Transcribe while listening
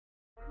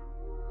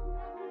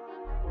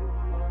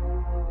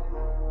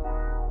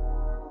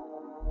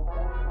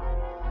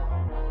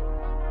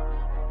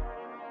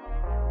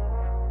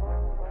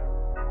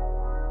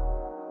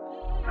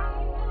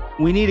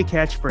We need a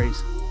catchphrase.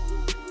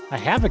 I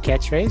have a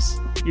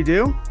catchphrase. You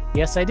do?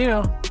 Yes, I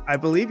do. I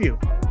believe you.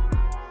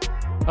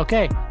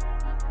 Okay.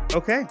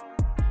 Okay.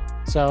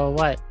 So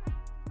what?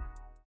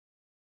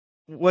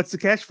 What's the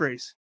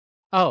catchphrase?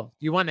 Oh,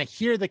 you want to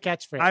hear the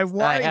catchphrase? I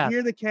want to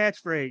hear the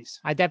catchphrase.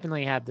 I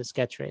definitely have this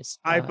catchphrase.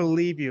 I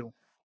believe you.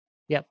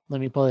 Yep.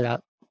 Let me pull it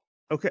out.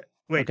 Okay.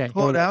 Wait, Okay.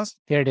 pull it out.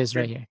 Here it is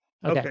right here.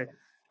 Okay. Okay.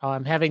 Oh,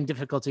 I'm having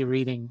difficulty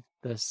reading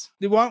this.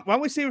 Why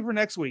don't we save it for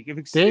next week? If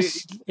it's,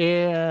 This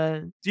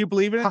do you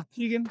believe in it,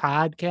 Keegan?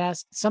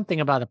 podcast, something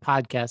about a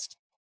podcast.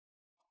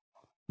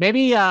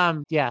 Maybe, yeah,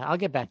 I'll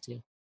get back to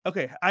you.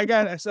 Okay, I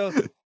got it. So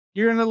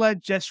you're gonna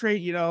let Just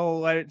Straight,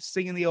 let it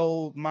sing in the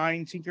old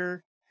Mind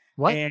Tinker,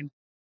 What? and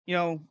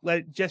let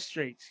it Just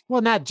Straight.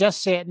 Well, not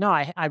just say it. No,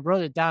 I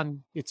wrote it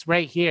down. It's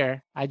right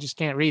here. I just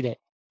can't read it.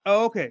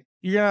 Oh, okay.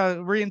 You're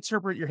gonna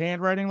reinterpret your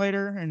handwriting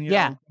later, and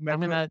yeah, I'm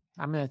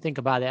gonna think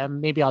about it.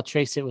 Maybe I'll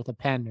trace it with a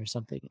pen or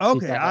something.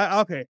 Okay,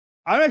 okay.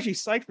 I'm actually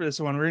psyched for this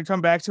one. We're gonna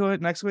come back to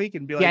it next week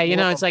and be like,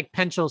 yeah, it's like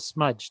pencil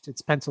smudged.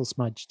 It's pencil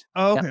smudged.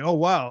 Oh, okay. Yep. Oh,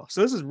 wow.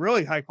 So this is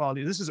really high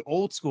quality. This is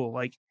old school,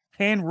 like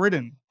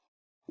handwritten.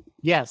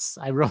 Yes,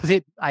 I wrote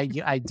it. I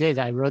did.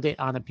 I wrote it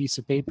on a piece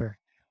of paper,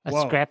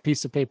 scrap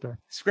piece of paper.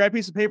 Scrap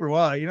piece of paper.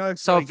 Wow.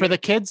 So like, for the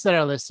kids that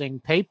are listening,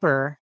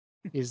 paper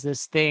is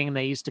this thing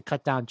they used to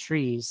cut down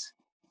trees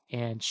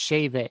and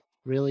shave it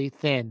really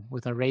thin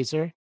with a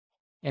razor.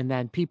 And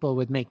then people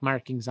would make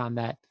markings on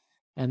that.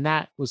 And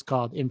that was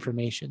called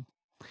information.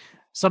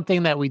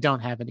 Something that we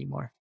don't have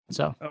anymore.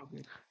 So,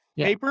 okay.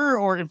 Yeah. Paper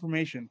or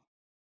information?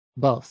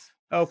 Both.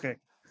 Okay.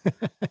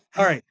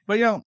 All right.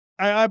 But,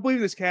 I believe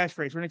in this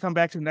catchphrase. We're going to come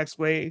back to next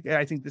week. And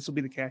I think this will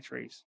be the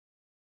catchphrase.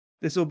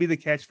 This will be the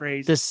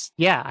catchphrase.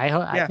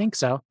 I think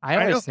so.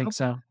 I always think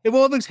so.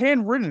 Well, if it's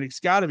handwritten, it's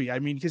got to be. I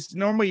mean, because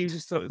normally you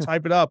just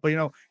type it up.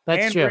 But,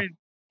 that's true.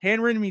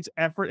 Handwritten means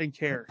effort and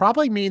care.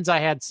 Probably means I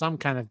had some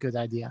kind of good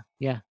idea.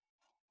 Yeah.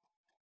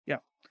 Yeah.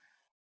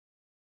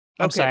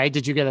 I'm sorry.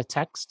 Did you get a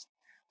text?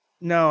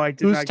 No, I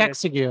did not. Who's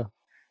texting you?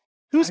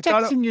 Who's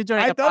texting you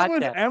during the podcast? I thought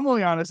it was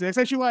Emily, honestly. That's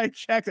actually why I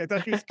checked. I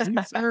thought she was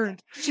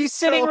concerned. She's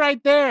sitting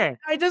right there.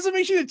 It doesn't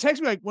mean she would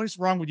text me like, what is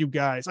wrong with you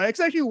guys? That's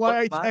actually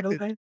why I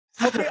texted.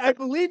 Okay, I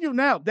believe you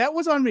now. That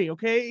was on me,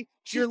 okay?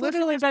 You're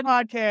listening to this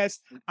podcast.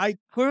 I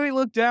clearly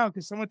looked down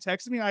because someone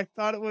texted me. I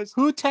thought it was...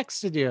 Who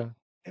texted you?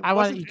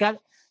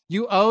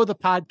 You owe the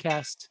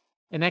podcast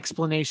an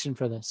explanation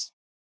for this.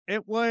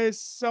 It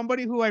was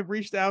somebody who I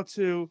reached out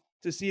to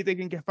see if they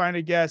can find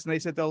a guest, and they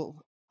said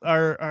they'll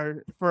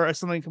are for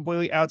something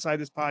completely outside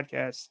this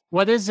podcast.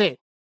 What is it?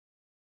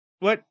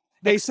 What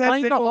they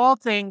Explain the whole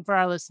thing for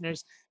our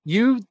listeners.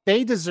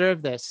 They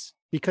deserve this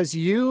because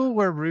you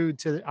were rude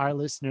to our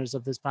listeners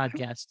of this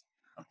podcast.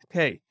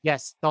 Okay.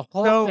 Yes, the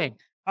whole thing.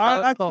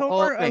 On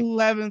October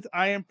 11th,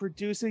 I am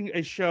producing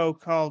a show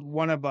called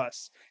One of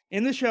Us.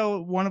 In the show,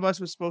 one of us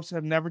was supposed to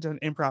have never done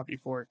improv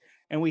before,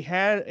 and we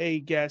had a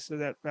guest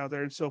out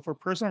there. And so, for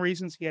personal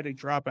reasons, he had to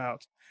drop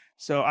out.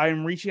 So I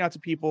am reaching out to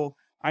people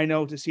I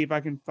know to see if I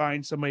can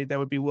find somebody that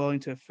would be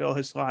willing to fill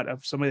his slot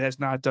of somebody that's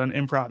not done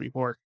improv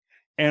before.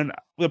 And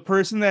the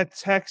person who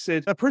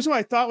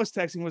I thought was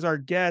texting was our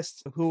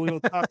guest, who we'll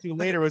talk to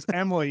later, was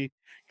Emily.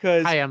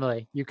 Hi,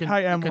 Emily. You can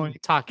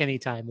talk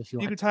anytime if you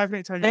want. You can talk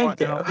anytime you want.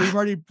 We've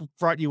already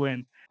brought you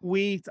in.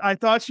 I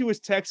thought she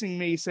was texting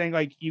me saying,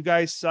 like, you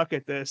guys suck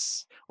at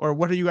this, or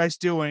what are you guys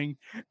doing?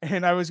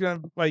 And I was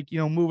going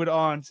to, move it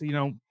on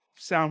to,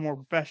 sound more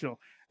professional.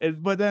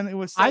 But then it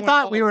was... I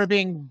thought we were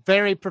being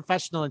very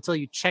professional until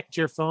you checked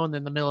your phone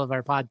in the middle of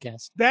our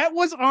podcast. That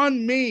was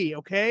on me,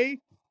 okay?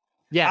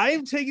 Yeah. I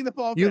am taking the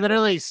fall. You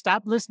literally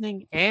stopped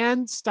listening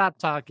and stopped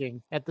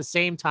talking at the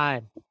same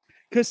time.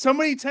 Because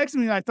somebody texted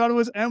me and I thought it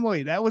was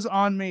Emily. That was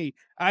on me.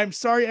 I'm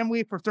sorry,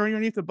 Emily, for throwing you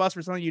underneath the bus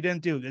for something you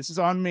didn't do. This is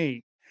on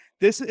me.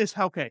 This is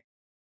okay.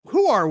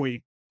 Who are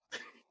we?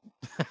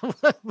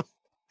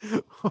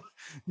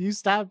 You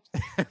stopped.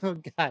 Oh,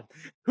 God.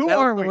 Who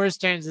are we? The worst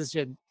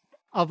transition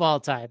of all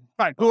time.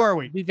 Fine. Who are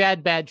we? We've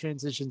had bad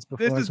transitions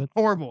before. This is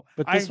horrible.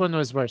 But this one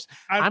was worse.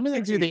 I'm going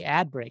to do the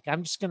ad break.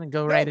 I'm just going to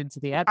go right into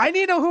the ad break. I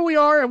need to know who we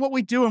are and what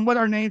we do and what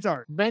our names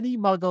are.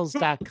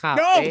 ManyMuggles.com.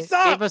 No,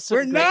 stop.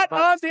 We're not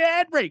on the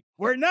ad break.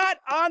 We're not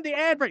on the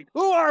ad break.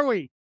 Who are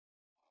we?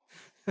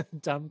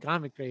 Dumb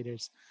comic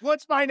creators.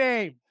 What's my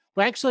name?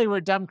 Well, actually,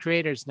 we're dumb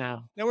creators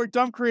now. No, we're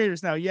dumb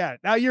creators now. Yeah.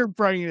 Now you're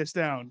bringing this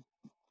down.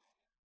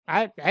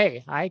 I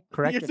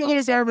corrected. You're still going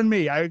to serve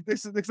me.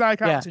 It's not a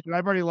competition. Yeah.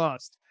 I've already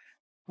lost.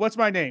 What's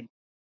my name?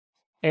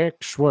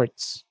 Eric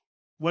Schwartz.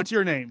 What's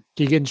your name?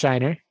 Keegan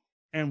Shiner.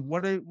 And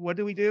what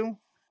do we do?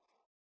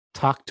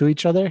 Talk to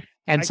each other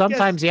and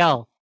sometimes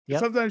yell. Yep.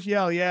 Sometimes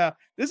yell, yeah.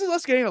 This is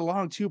us getting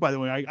along too, by the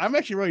way. I'm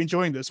actually really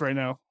enjoying this right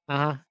now.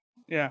 Uh-huh.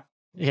 Yeah.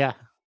 Yeah.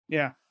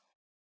 Yeah.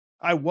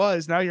 I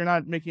was. Now you're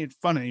not making it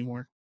fun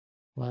anymore.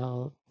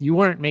 Well, you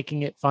weren't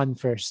making it fun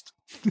first.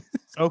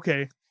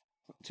 Okay.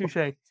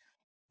 Touche.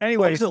 Anyway,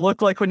 what does it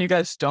look like when you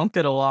guys don't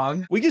get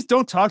along? We just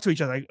don't talk to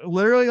each other. Like,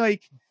 literally,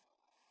 like,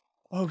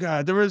 Oh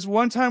god, there was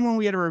one time when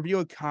we had to review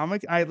a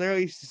comic. I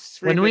literally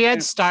When we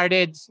had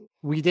started,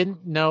 we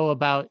didn't know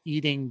about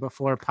eating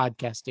before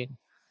podcasting.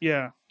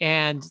 Yeah.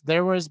 And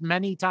there was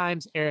many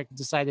times Eric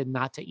decided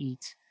not to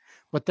eat.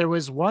 But there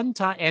was one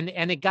time,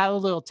 and it got a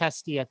little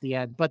testy at the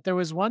end, but there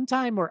was one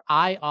time where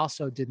I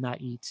also did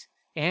not eat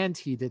and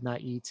he did not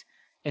eat.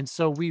 And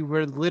so we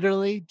were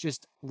literally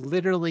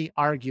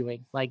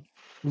arguing, like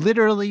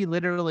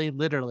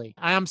literally.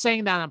 I am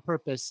saying that on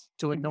purpose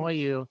to annoy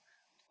you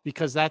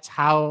because that's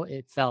how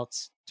it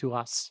felt to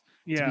us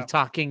to be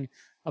talking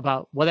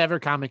about whatever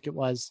comic it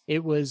was.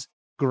 It was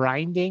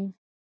grinding.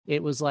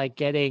 It was like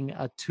getting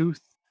a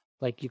tooth,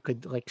 like you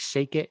could like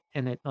shake it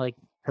and it like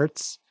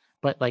hurts,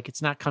 but like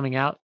it's not coming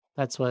out.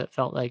 That's what it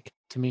felt like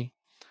to me.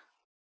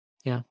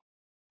 Yeah.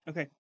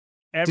 Okay.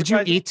 Did you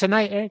eat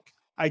tonight, Eric?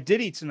 I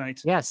did eat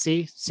tonight. Yeah.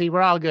 See,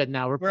 we're all good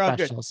now. We're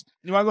professionals. All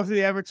good. You want to go through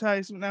the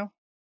advertisement now?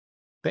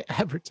 The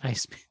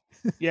advertisement.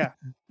 Yeah.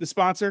 The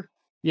sponsor.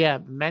 Yeah.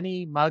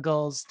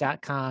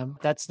 Manymuggles.com.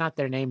 That's not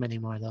their name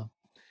anymore, though.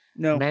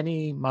 No.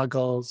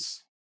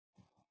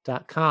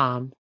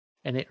 Manymuggles.com.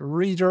 And it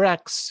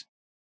redirects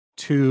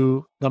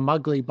to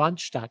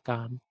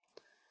themuglybunch.com.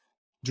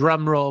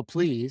 Drum roll,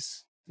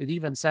 please. It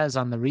even says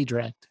on the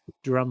redirect,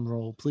 drum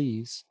roll,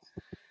 please.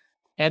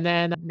 And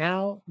then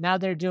now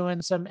they're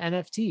doing some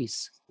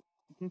NFTs.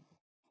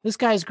 This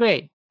guy's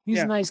great. He's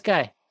a nice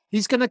guy.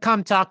 He's going to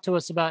come talk to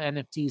us about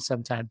NFTs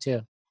sometime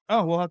too.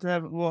 Oh, we'll have to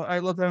have,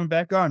 I'd love to have him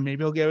back on.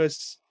 Maybe he'll give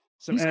us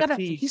some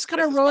NFTs. He's got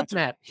a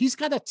roadmap. He's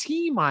got a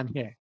team on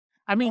here.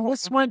 I mean,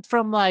 this went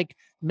from like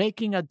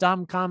making a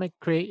dumb comic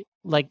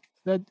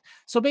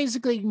so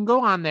basically you can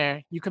go on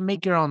there, you can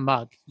make your own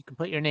mug, you can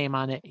put your name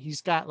on it.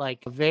 He's got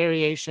like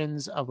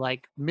variations of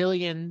like a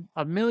million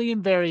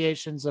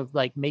variations of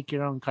like make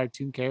your own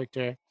cartoon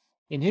character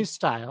in his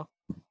style,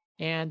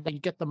 and you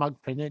get the mug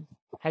printed,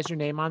 has your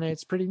name on it.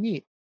 It's pretty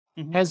neat.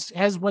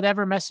 Has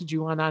whatever message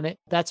you want on it.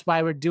 That's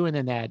why we're doing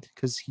an ad,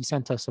 because he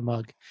sent us a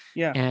mug.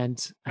 Yeah.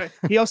 And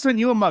he also sent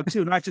you a mug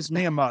too, not just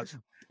me a mug.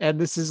 And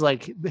this is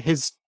like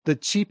the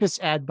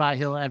cheapest ad buy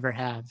he'll ever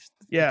have.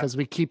 Yeah. Because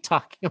we keep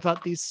talking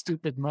about these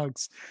stupid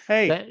mugs.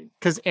 Hey,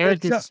 because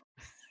Eric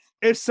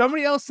if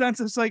somebody else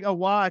sends us like a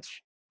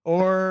watch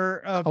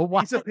or a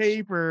piece of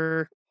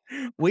paper,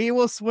 we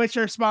will switch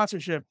our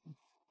sponsorship.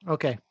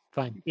 Okay,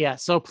 fine. Yeah.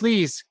 So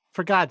please,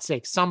 for God's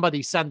sake,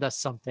 somebody send us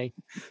something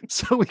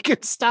so we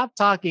can stop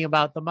talking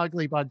about the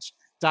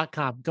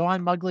muglybunch.com. Go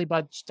on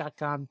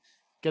muglybunch.com,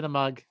 get a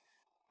mug.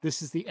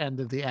 This is the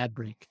end of the ad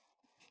break.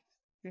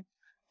 Okay.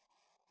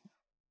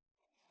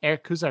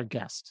 Eric, who's our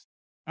guest?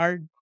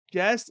 Our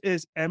guest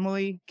is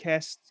Emily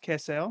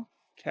Cassell.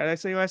 Can I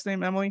say your last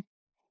name, Emily?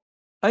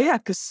 Oh yeah,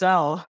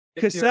 Cassell.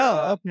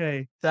 Cassell.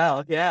 Okay.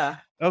 Cassell. Yeah.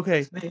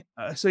 Okay.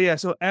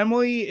 So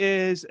Emily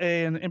is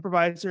an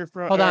improviser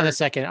from. Hold on a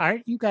second.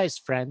 Aren't you guys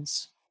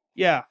friends?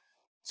 Yeah.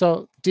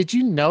 So did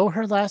you know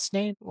her last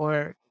name,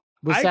 or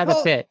was that a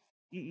bit?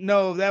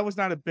 No, that was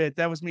not a bit.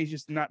 That was me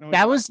just not knowing.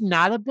 That was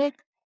not a bit?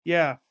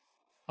 Yeah.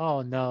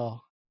 Oh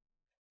no.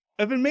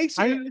 If it makes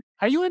you.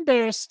 Are you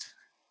embarrassed?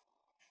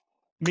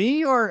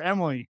 Me or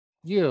Emily?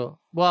 You.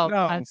 Well,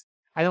 no.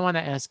 I don't want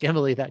to ask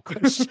Emily that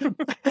question.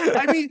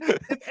 I mean,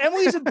 if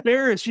Emily's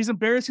embarrassed, she's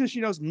embarrassed because she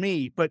knows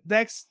me, but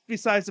that's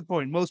besides the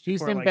point. Most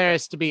people she's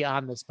embarrassed to be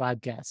on this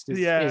podcast.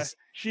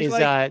 She's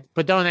like,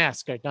 but don't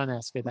ask her. Don't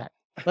ask her that.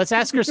 Let's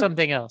ask her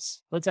something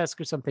else.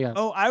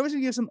 Oh, I was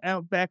gonna give some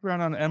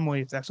background on Emily,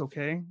 if that's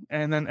okay,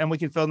 and then Emily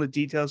can fill in the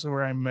details of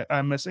where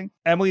I'm missing.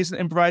 Emily is an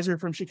improviser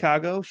from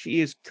Chicago.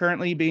 She is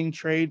currently being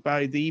trained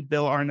by the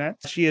Bill Arnett.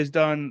 She has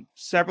done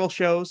several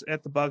shows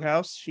at the Bug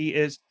House. She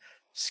is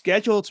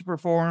scheduled to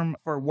perform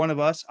for One of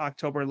Us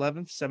October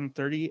 11th,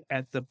 7:30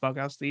 at the Bug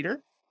House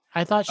Theater.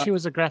 I thought she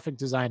was a graphic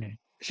designer.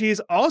 She is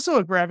also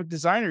a graphic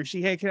designer.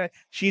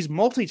 She's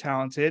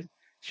multi-talented.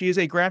 She is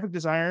a graphic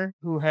designer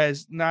who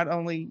has not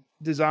only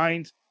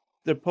designed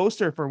the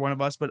poster for One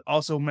of Us, but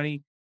also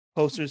many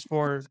posters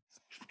for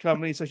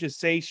companies such as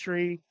Sage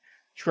Tree,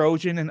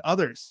 Trojan, and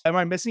others. Am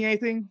I missing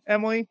anything,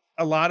 Emily?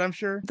 A lot, I'm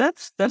sure.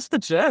 That's the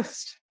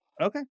gist.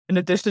 Okay. In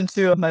addition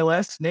to my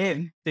last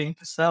name being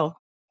Cassell.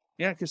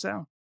 Yeah,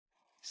 Cassell.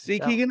 See,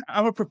 Keegan,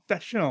 I'm a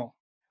professional.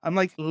 I'm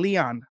like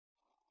Leon,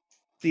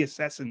 the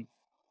assassin.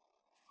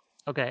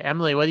 Okay,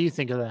 Emily, what do you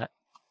think of that?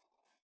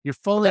 You're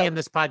fully in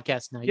this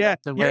podcast now.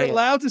 You're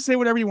allowed to say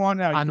whatever you want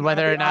now. On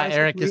whether or not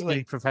Eric is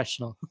being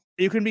professional.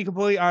 You can be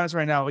completely honest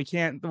right now.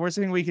 The worst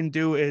thing we can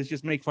do is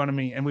just make fun of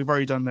me, and we've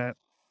already done that.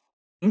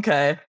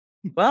 Okay.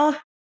 Well,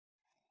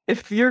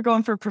 if you're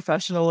going for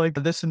professional like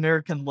This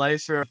American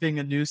Life or being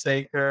a news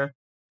anchor,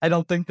 I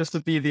don't think this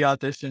would be the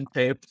audition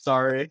tape.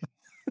 Sorry.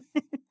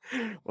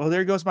 Well,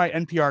 there goes my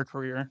NPR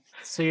career.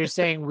 So you're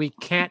saying we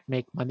can't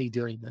make money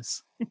doing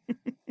this?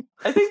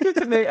 I think you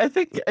can make. I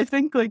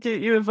think like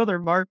you have other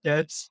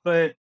markets,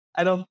 but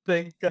I don't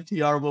think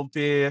NPR will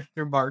be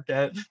your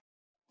market.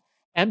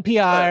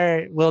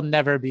 NPR will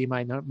never be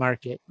my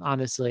market.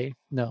 Honestly,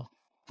 no.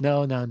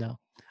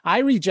 I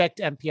reject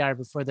NPR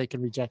before they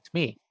can reject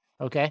me.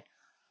 Okay,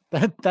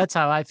 that's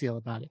how I feel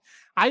about it.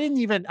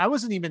 I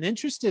wasn't even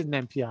interested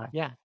in NPR.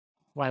 Yeah,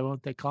 Why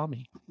won't they call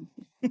me?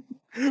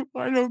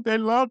 Why don't they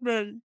love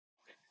me?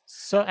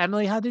 So,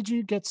 Emily, how did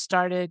you get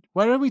started?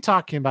 What are we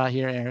talking about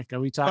here, Eric? Are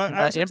we talking I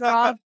about was gonna improv?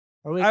 talk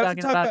Or are we I was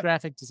talking gonna talk about about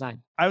graphic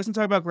design? I was gonna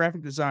talk about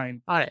graphic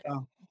design. All right.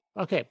 Oh.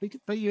 Okay.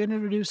 But you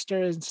introduced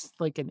her as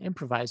like an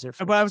improviser.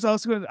 But I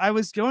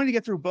was going to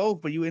get through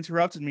both, but you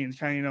interrupted me and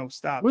kind of,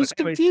 stop. It was But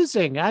anyways,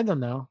 confusing. I don't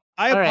know.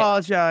 I All right.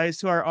 apologize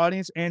to our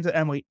audience and to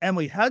Emily.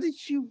 Emily, how did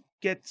you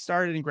get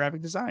started in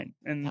graphic design?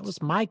 And That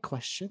was my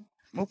question.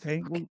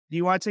 okay. Well, do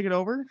you want to take it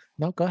over?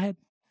 No, go ahead.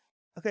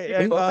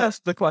 Okay. Well, that's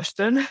the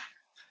question.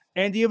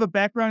 And do you have a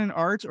background in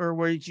art, or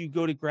where did you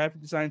go to graphic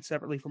design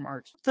separately from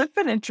art? So I've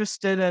been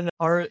interested in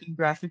art and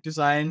graphic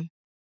design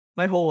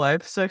my whole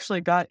life. So I actually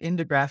got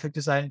into graphic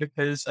design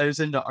because I was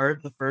into art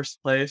in the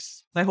first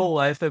place. My whole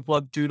life I've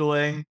loved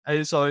doodling. I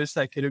was always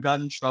that kid who got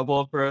in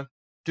trouble for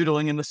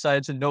doodling in the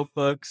sides of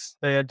notebooks.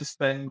 I had to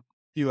spend a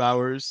few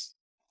hours,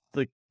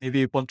 like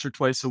maybe once or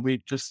twice a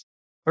week, just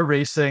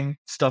erasing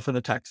stuff in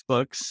the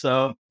textbooks.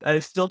 So I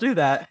still do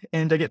that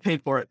and I get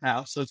paid for it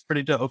now. So it's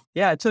pretty dope.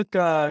 Yeah, I took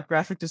a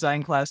graphic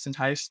design class in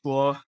high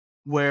school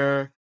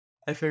where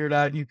I figured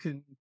out you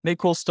can make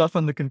cool stuff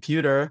on the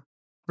computer,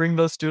 bring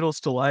those doodles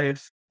to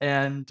life,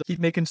 and keep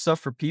making stuff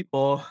for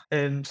people.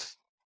 And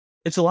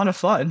it's a lot of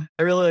fun.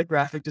 I really like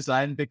graphic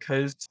design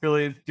because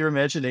really your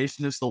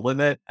imagination is the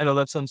limit. I know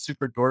that sounds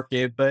super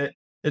dorky, but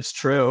it's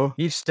true.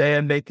 Each day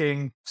I'm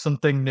making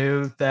something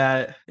new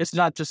that it's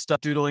not just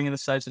doodling in the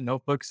sides of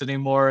notebooks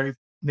anymore.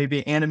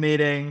 Maybe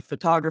animating,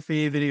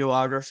 photography,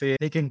 videography,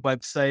 making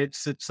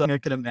websites. It's something I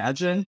can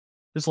imagine.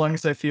 As long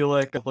as I feel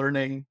like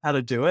learning how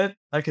to do it,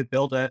 I could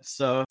build it.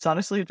 So it's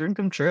honestly a dream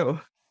come true.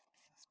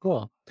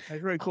 Cool.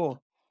 That's really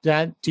cool.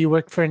 Dad, do you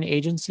work for an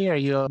agency or are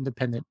you an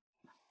independent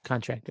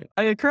contractor?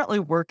 I currently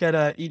work at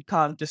a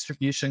e-com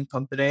distribution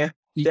company.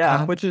 Yeah,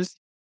 E-com? which is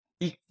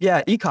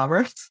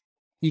e-commerce.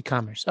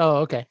 E-commerce. Oh,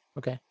 okay.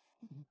 Okay.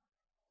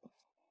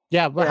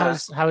 Yeah, but Yeah.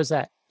 how is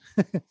that?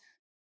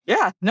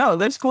 Yeah, no,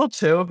 that's cool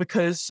too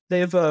because they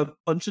have a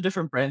bunch of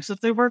different brands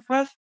that they work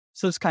with.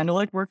 So it's kind of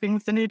like working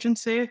with an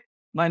agency,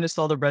 minus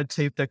all the red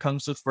tape that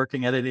comes with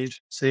working at an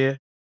agency.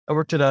 I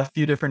worked at a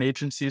few different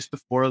agencies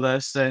before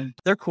this and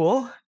they're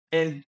cool.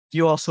 And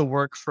you also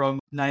work from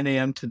 9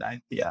 a.m. to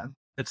 9 p.m.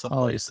 at some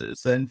Oh.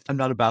 places. And I'm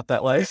not about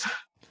that life.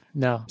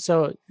 No.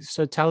 So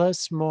tell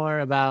us more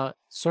about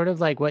sort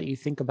of like what you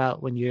think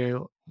about when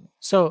you're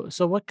so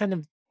what kind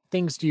of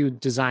things do you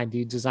design? Do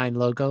you design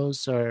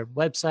logos or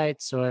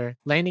websites or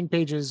landing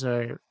pages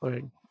or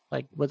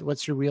like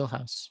what's your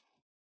wheelhouse?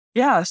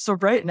 Yeah, so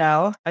right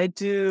now I'm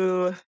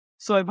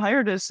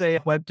hired as a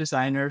web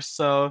designer.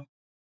 So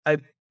I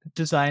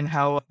design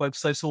how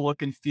websites will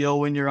look and feel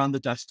when you're on the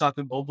desktop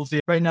and mobile view.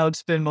 Right now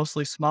it's been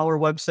mostly smaller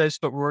websites,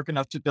 but we're working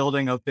up to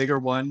building bigger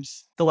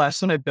ones. The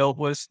last one I built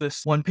was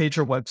this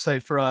one-pager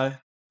website for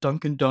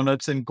Dunkin'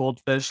 Donuts and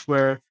Goldfish,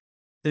 where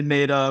they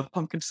made a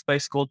pumpkin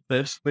spice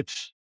goldfish,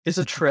 which is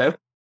a trip.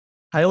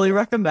 Highly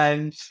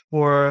recommend,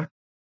 or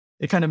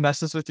it kind of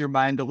messes with your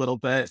mind a little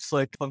bit. It's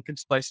like pumpkin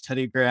spice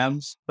Teddy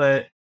Grahams,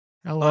 but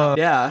Oh wow.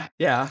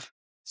 yeah.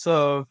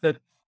 So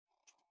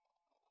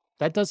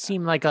That does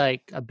seem like a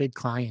big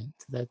client.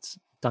 That's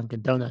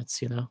Dunkin'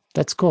 Donuts,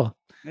 That's cool.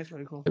 That's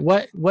really cool.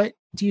 What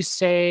do you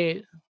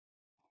say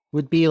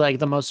would be like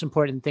the most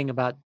important thing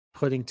about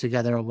putting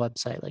together a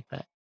website like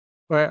that?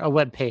 Or a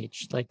web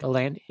page, like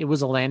it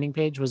was a landing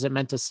page. Was it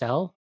meant to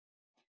sell?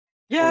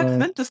 yeah, it's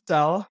meant to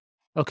sell.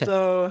 Okay.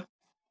 So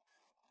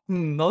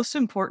most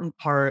important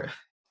part,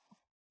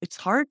 it's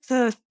hard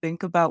to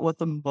think about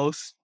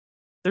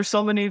there's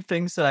so many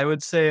things that I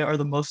would say are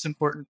the most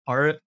important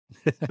part,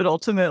 but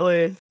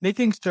ultimately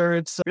making sure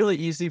it's really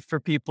easy for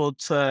people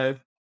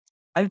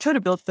I try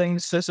to build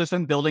things as if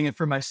I'm building it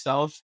for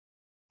myself.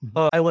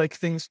 Mhm. I like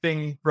things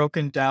being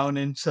broken down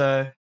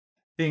into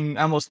being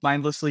almost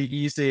mindlessly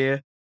easy.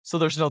 So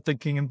there's no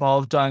thinking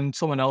involved on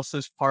someone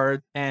else's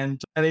part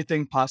and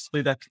anything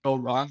possibly that could go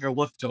wrong or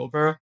looked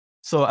over.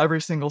 So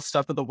every single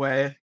step of the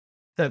way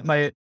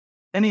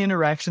any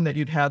interaction that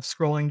you'd have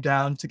scrolling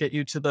down to get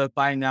you to the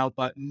buy now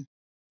button,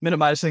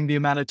 minimizing the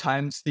amount of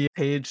times the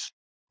page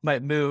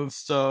might move.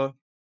 So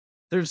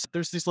there's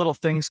these little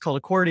things called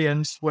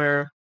accordions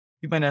where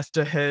you might have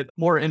to hit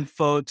more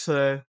info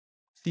to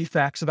see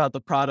facts about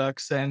the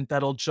products, and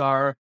that'll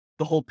jar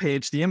the whole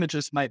page. The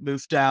images might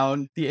move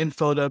down, the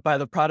info to buy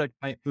the product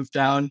might move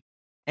down,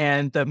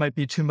 and that might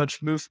be too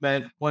much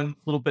movement, one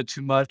little bit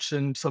too much,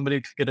 and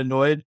somebody could get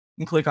annoyed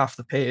and click off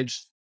the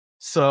page.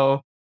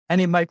 So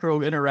any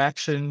micro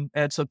interaction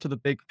adds up to the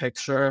big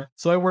picture.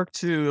 So I work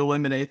to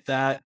eliminate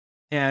that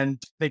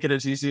and make it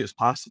as easy as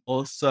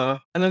possible. So,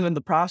 and then in the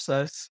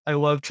process, I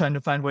love trying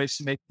to find ways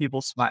to make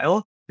people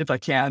smile if I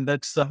can.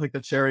 That's like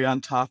the cherry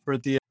on top or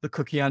the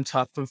cookie on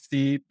top of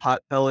the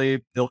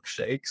Potbelly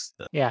milkshakes.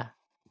 Yeah.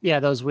 Yeah,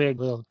 those weird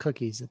little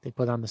cookies that they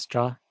put on the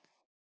straw.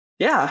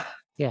 Yeah.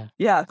 Yeah.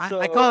 Yeah. I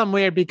So, call them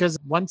weird because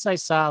once I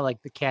saw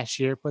like the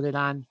cashier put it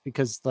on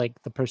because like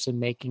the person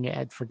making it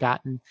had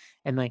forgotten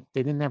and like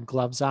they didn't have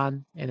gloves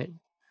on and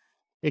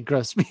it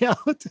grossed me out.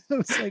 I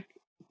was like,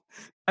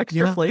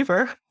 extra know?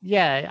 flavor.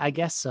 yeah, I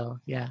guess so.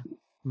 Yeah.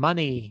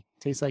 Money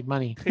tastes like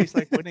money. Tastes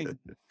like winning.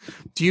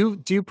 Do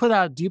you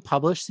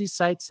publish these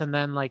sites and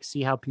then like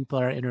see how people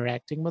are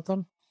interacting with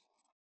them?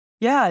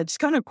 Yeah, it's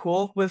kind of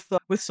cool with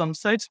some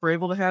sites. We're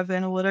able to have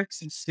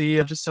analytics and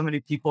see just how many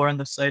people are on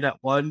the site at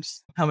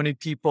once, how many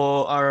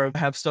people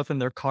have stuff in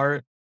their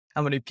cart,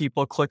 how many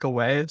people click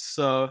away.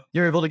 So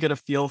you're able to get a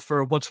feel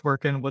for what's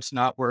working, what's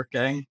not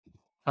working.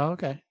 Oh,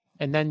 okay.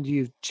 And then do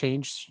you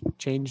change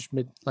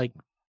like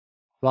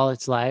while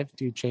it's live?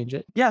 Do you change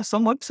it? Yeah,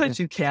 some websites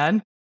you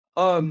can.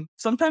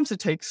 Sometimes it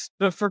takes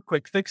for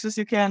quick fixes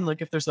you can,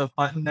 like if there's a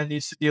button that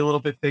needs to be a little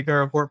bit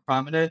bigger or more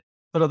prominent.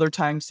 But other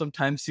times,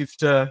 sometimes you have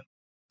to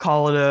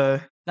call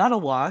it not a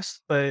loss,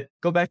 but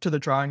go back to the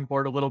drawing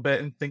board a little bit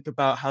and think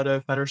about how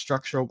to better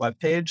structure a web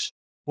page,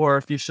 or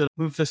if you should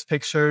move this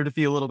picture to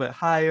be a little bit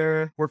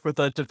higher, work with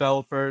a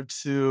developer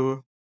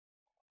to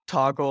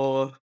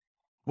toggle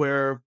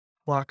where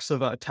blocks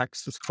of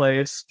text is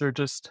placed. There are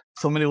just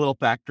so many little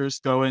factors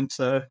go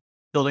into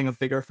building a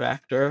bigger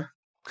factor.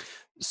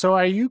 So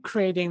are you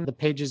creating the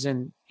pages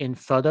in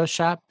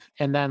Photoshop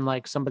and then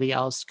like somebody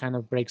else kind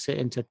of breaks it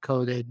into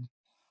coded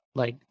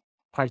like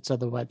parts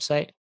of the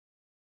website?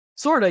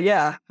 Sort of,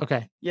 yeah.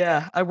 Okay.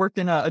 Yeah, I worked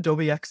in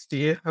Adobe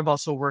XD. I've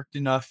also worked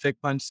in Figma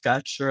and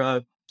Sketch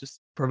or just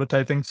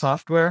prototyping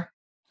software.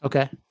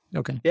 Okay.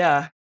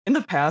 Yeah, in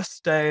the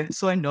past, I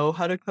know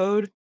how to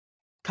code,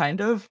 kind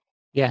of.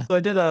 Yeah. So I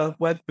did a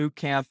web boot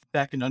camp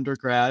back in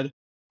undergrad,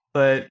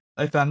 but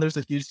I found there's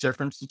a huge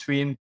difference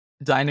between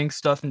designing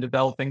stuff and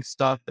developing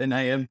stuff, and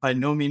I am by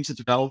no means a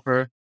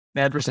developer.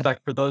 Mad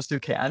respect for those who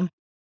can,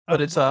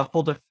 but it's a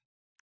whole different.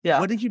 Yeah.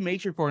 What did you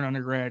major for in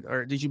undergrad?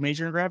 Or did you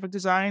major in graphic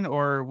design,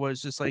 or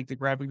was just like the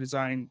graphic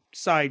design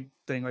side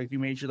thing? Like if you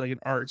majored like in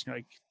arts, you're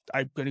like,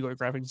 I'm going to go to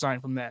graphic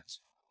design from that.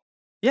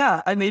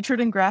 Yeah, I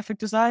majored in graphic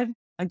design.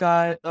 I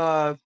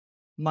got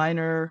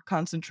minor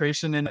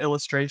concentration in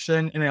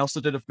illustration, and I also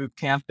did a boot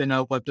camp in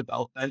web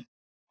development.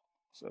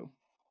 So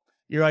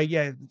you're like,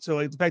 yeah. So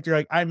like, the fact you're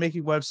like, I'm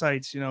making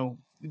websites,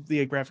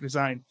 the graphic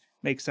design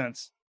makes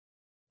sense.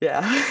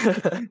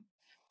 Yeah.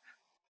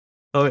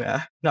 Oh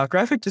yeah. No,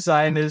 graphic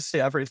design is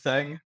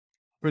everything.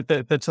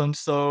 That sounds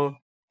so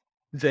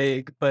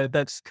vague, but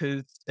that's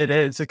because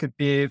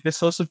it's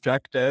so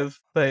subjective,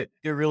 but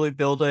you're really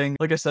building,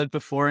 like I said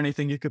before,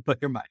 anything you could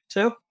put your mind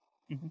to.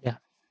 Yeah.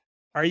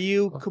 Are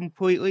you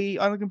completely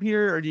on the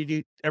computer, or did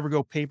you ever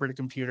go paper to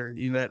computer?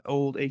 That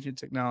old ancient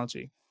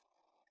technology.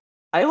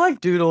 I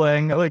like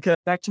doodling. I like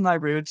back to my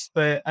roots,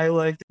 but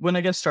when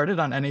I get started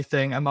on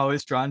anything, I'm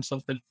always drawing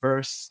something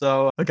first.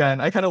 So again,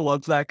 I kind of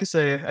love that because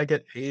I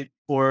get paid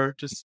for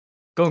just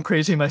going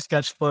crazy in my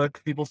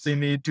sketchbook. People see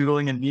me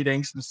doodling in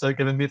meetings and start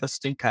giving me the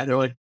stink eye. They're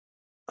like,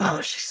 "Oh,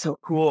 she's so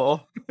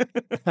cool."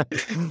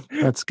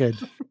 That's good.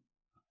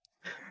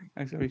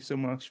 That's gonna be so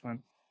much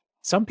fun.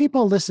 Some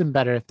people listen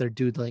better if they're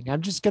doodling.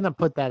 I'm just gonna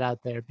put that out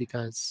there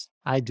because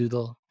I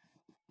doodle,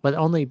 but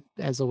only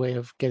as a way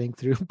of getting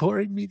through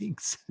boring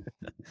meetings.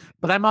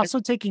 But I'm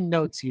also taking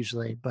notes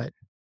usually. But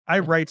I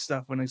write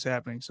stuff when it's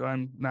happening, so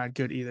I'm not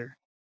good either.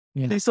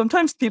 Yeah. See,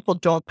 sometimes people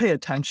don't pay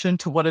attention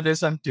to what it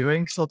is I'm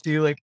doing, so they'll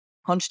do like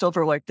hunched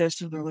over like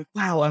this, and they're like,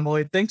 "Wow,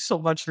 Emily, thanks so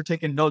much for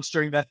taking notes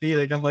during that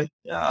meeting." I'm like,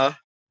 "Yeah,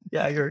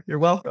 you're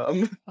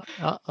welcome."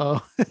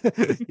 Uh-oh.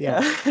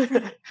 Yeah.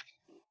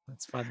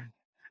 That's funny.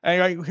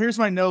 Here's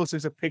my notes.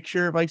 There's a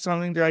picture of like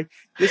something. They're like,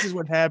 this is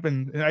what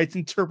happened, and I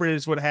interpret it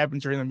as what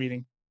happened during the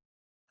meeting.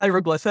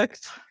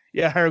 Hieroglyphics.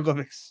 Yeah,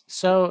 hieroglyphics.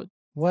 So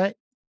what?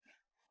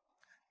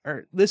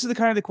 Or this is the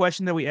kind of the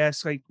question that we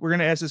ask. Like, we're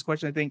gonna ask this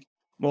question, I think,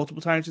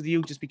 multiple times with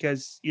you, just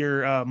because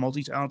you're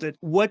multi-talented.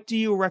 What do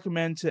you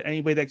recommend to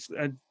anybody that's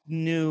a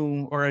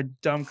new or a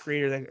dumb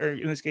creator, or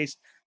in this case,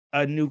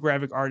 a new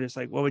graphic artist?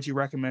 Like, what would you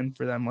recommend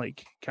for them?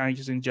 Like, kind of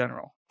just in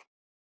general.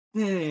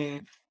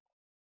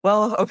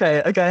 Well,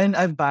 okay, again,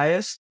 I'm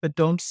biased, but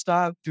don't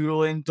stop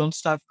doodling, don't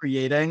stop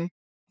creating,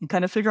 and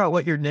kind of figure out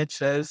what your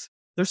niche is.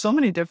 There's so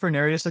many different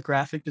areas of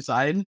graphic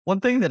design. One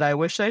thing that I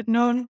wish I'd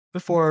known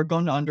before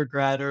going to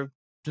undergrad or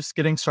just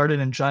getting started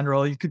in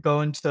general, you could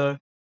go into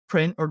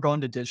print or go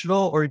into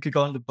digital, or you could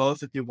go into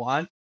both if you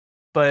want.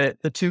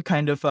 But the two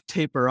kind of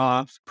taper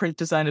off. Print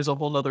design is a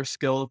whole other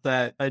skill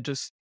that I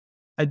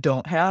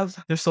don't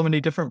have. There's so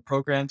many different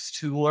programs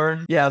to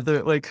learn. Yeah,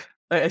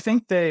 I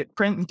think that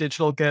print and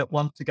digital get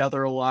lumped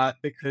together a lot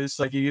because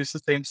you use the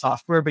same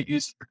software, but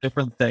use it for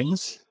different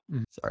things.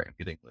 Sorry, I'm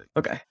getting late.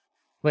 Okay.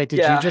 Wait, did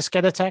you just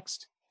get a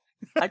text?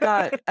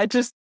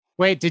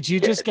 Wait, did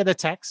you just get a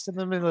text in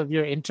the middle of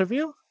your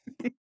interview?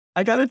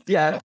 I got it.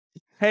 Yeah.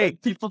 Hey,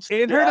 people,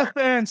 in her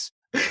defense,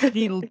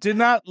 he did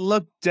not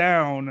look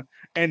down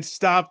and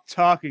stop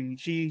talking.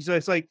 She's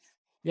just like,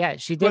 yeah,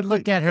 she did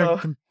look at her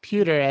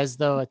computer as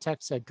though a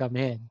text had come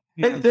in.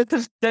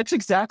 That's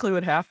exactly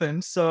what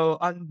happened. So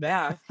on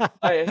Mac,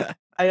 I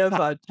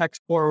have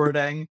text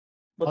forwarding.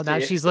 Now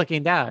she's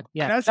looking down.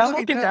 Yeah, I'm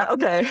looking down.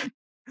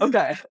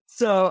 Okay.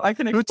 So I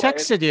can explain. Who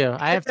texted you?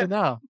 I have to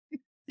know.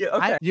 Yeah.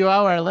 Okay. You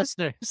are our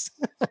listeners.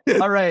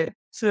 All right.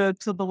 To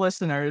the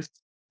listeners,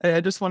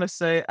 I just want to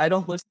say I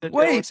don't listen to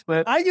wait,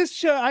 but I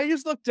just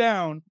looked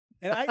down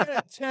and I got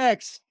a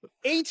text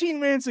 18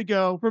 minutes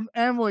ago from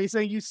Emily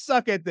saying you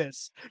suck at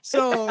this.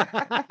 So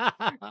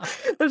I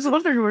was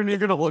wondering when you're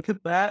gonna look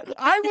at that.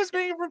 I was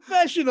being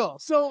professional.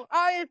 So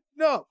I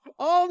know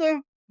all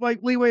the like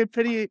leeway and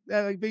pity,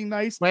 like being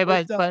nice. Wait,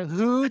 but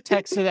who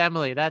texted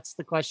Emily? That's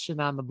the question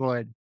on the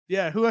board.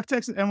 Yeah, who have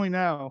texted Emily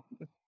now?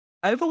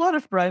 I have a lot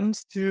of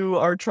friends who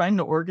are trying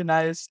to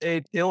organize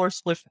a Taylor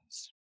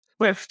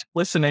Swift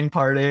listening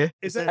party.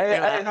 Is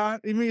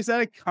that is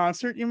that a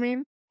concert? You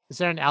mean? Is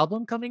there an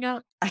album coming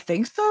out? I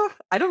think so.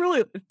 I don't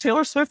really.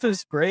 Taylor Swift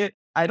is great.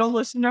 I don't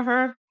listen to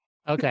her,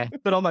 Okay.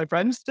 but all my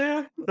friends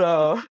do.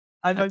 So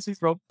I might be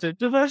roped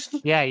into this.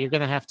 Yeah, you're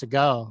gonna have to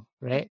go,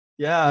 right?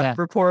 Yeah.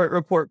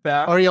 Report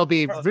back. Or you'll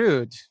be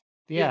rude.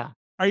 Yeah.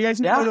 Are you guys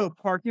gonna go to a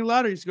parking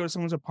lot or just go to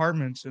someone's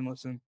apartments and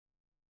listen?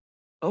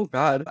 Oh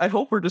God, I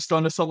hope we're just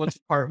going to someone's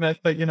apartment,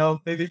 but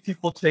maybe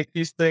people take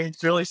these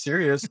things really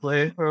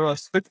seriously. Or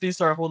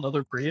Swifties are a whole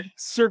nother breed.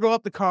 Circle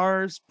up the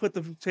cars, put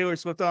the Taylor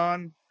Swift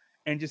on,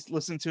 and just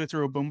listen to it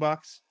through a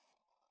boombox.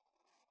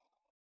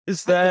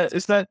 Is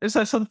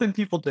that something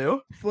people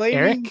do?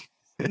 Eric?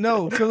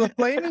 No, so the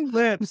Flaming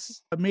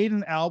Lips made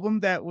an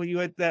album that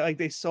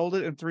they sold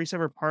it in 3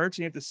 separate parts,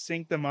 and you have to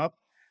sync them up.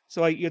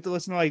 So you have to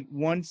listen to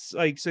once,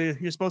 so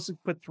you're supposed to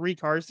put 3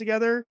 cars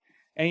together,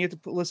 and you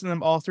have to listen to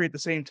them all 3 at the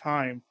same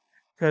time,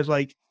 because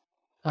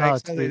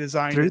they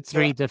designed it.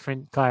 Three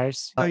different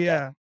cars. Oh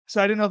yeah.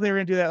 So I didn't know if they were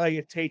gonna do that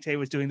if Tay-Tay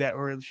was doing that,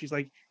 or she's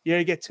like, you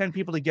gotta get 10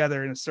 people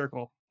together in a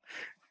circle.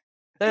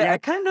 I'm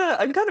kind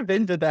of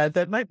into that.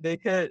 That might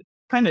make it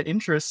kind of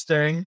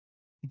interesting.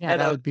 Yeah,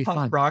 that would be punk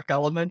fun. rock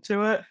element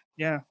to it.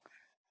 Yeah.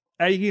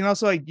 And you can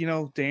also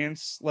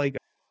dance like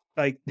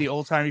the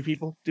old timey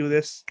people do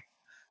this.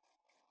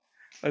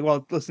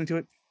 While listening to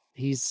it.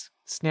 He's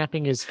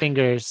snapping his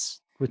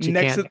fingers, which he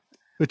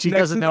which he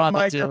doesn't know how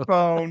to do.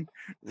 Microphone,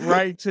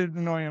 right to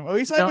annoy him. At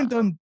least I haven't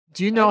done.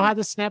 Do you know how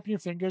to snap your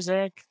fingers,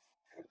 Eric?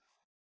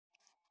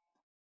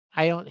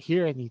 I don't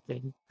hear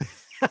anything.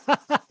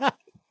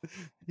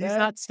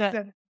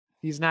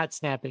 He's not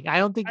snapping. I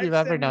don't think you've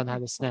ever known how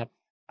to snap.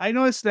 I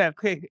know a snap.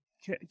 Okay,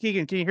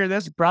 Keegan, can you hear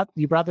this?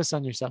 You brought this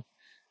on yourself.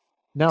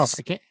 No,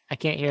 I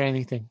can't hear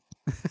anything.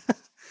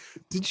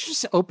 Did you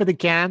just open a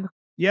can?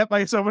 Yep,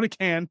 I just opened a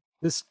can.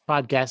 This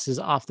podcast is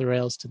off the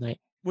rails tonight.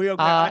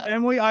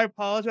 Emily, I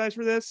apologize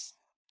for this.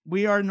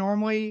 We are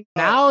normally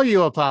now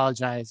you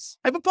apologize.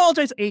 I've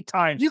apologized 8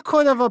 times. You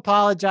could have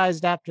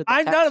apologized after.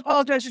 I'm not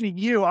apologizing to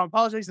you. I'm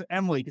apologizing to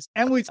Emily because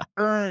Emily's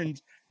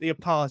earned the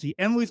apology.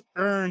 Emily's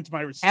earned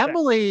my respect.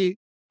 Emily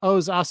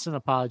owes us an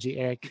apology,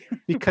 Eric,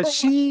 because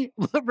she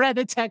read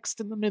a text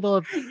in the middle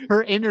of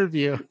her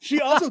interview. She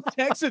also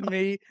texted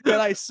me that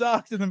I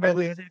sucked in the middle of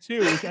the interview too,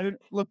 which I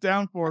didn't look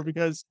down for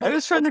because I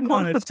was trying to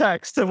quote the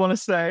text. I want to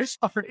say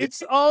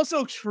it's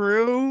also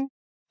true,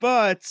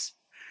 but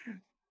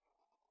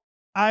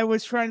I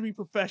was trying to be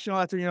professional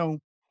after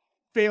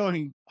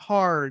failing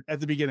hard at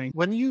the beginning.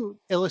 When you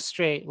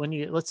illustrate,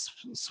 let's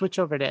switch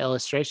over to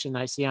illustration.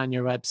 I see on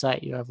your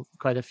website you have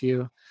quite a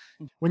few.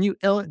 When you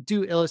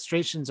do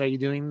illustrations, are you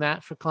doing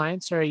that for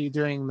clients or are you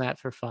doing that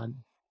for fun?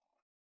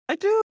 I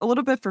do a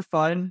little bit for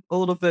fun, a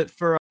little bit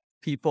for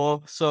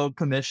people. So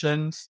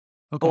commissions.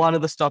 Okay. A lot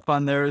of the stuff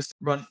on there is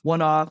run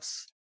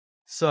one-offs.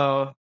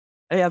 So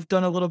I have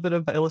done a little bit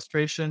of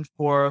illustration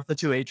for the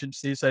 2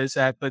 agencies I was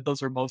at, but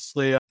those are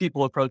mostly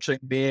people approaching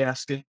me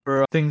asking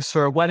for things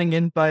for wedding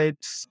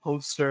invites,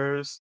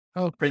 posters,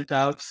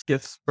 printouts,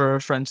 gifts for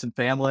friends and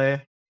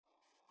family.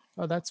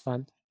 Oh, that's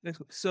fun.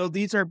 So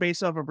these are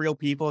based off of real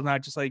people,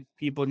 not just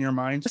people in your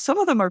mind? Some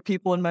of them are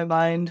people in my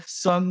mind.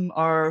 Some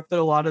are, but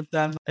a lot of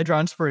them, I draw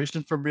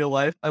inspiration from real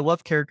life. I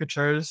love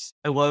caricatures.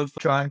 I love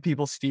drawing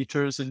people's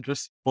features and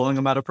just blowing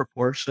them out of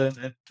proportion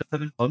and just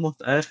having fun with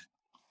that.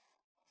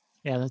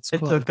 Yeah, that's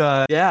cool.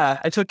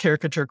 I took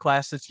caricature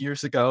classes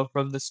years ago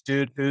from this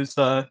dude who's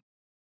the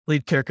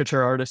lead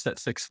caricature artist at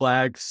Six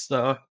Flags.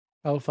 So,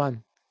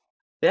 fun.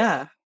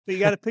 Yeah. But you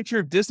got a picture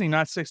of Disney,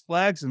 not Six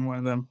Flags in one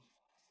of them.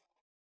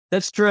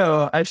 That's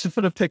true. I should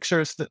put a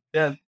picture.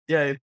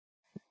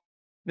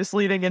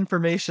 Misleading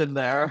information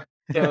there.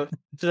 So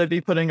should I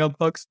be putting a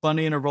Bugs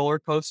Bunny in a roller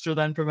coaster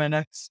then for my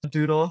next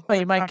doodle? Well,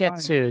 you might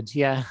get sued.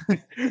 Yeah.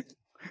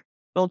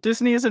 Well,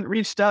 Disney hasn't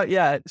reached out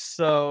yet,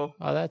 so.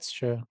 Oh, that's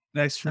true.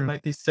 That's true. I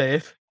might be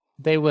safe.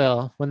 They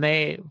will when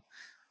they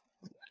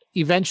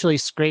eventually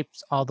scrape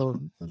all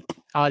the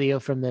audio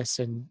from this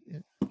and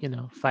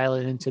file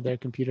it into their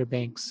computer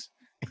banks.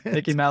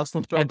 Mickey Mouse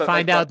will and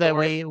find out that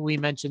we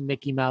mentioned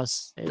Mickey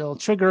Mouse. It'll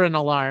trigger an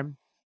alarm.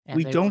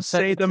 We don't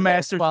say the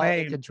master's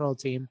name. Control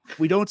team.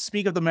 We don't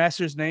speak of the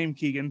master's name,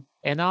 Keegan.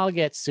 And I'll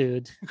get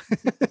sued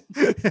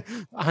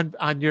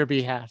on your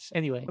behalf.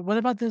 Anyway, what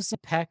about this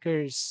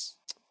Packers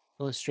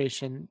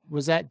illustration?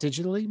 Was that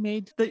digitally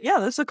made?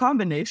 That's a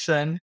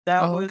combination.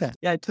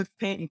 I took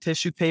paint and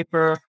tissue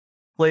paper,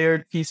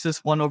 layered pieces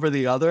one over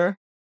the other,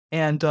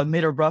 and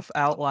made a rough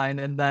outline,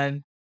 and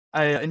then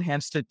I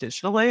enhanced it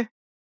digitally.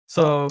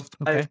 So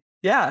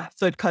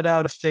I'd cut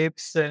out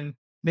shapes and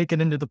make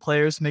it into the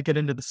players, make it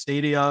into the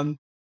stadium,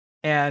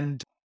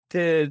 and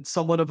did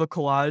somewhat of a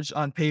collage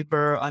on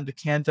paper onto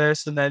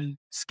canvas and then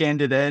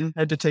scanned it in.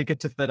 I had to take it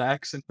to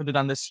FedEx and put it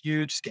on this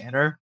huge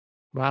scanner.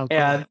 Wow. Cool.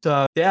 And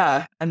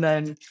and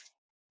then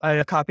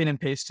I copied and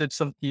pasted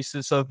some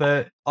pieces of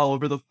it all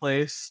over the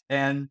place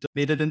and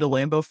made it into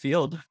Lambeau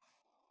Field.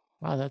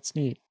 Wow, that's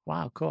neat.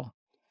 Wow, cool.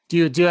 Do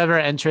you ever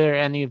enter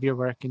any of your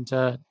work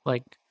into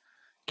like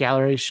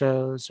gallery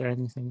shows or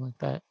anything like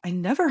that? I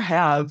never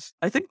have.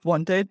 I think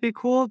one day it'd be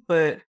cool,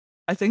 but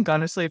I think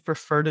honestly I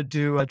prefer to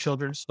do a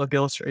children's book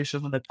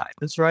illustration when the time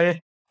is right.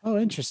 Oh,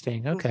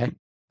 interesting. Okay.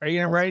 Are you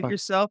gonna That's write it fun.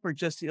 yourself or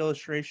just the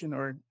illustration,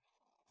 or are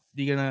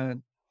you gonna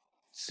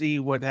see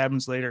what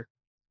happens later?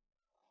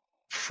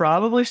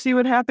 Probably see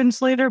what happens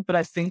later, but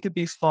I think it'd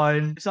be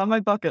fun. It's on my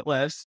bucket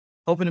list.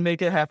 Hoping to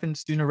make it happen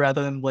sooner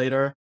rather than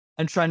later.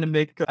 And trying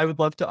to I would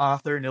love to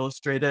author and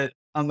illustrate it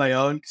on my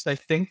own because I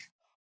think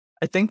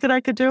that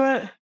I could do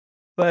it,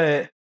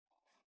 but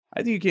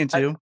I think you can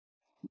too.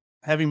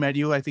 Having met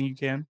you, I think you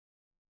can.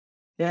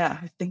 Yeah,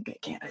 I think I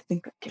can.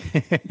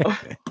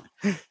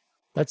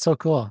 That's so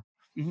cool.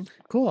 Mhm.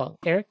 Cool.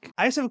 Eric?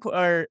 I just have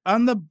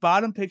on the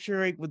bottom picture,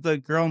 right, with the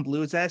girl in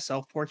blue. Is that a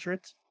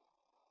self-portrait?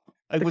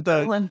 Like with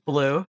the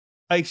blue.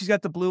 Like she's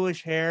got the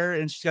bluish hair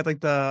and she's got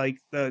like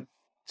the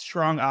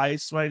strong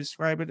eyes. What I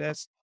describe it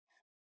as.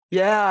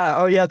 Yeah.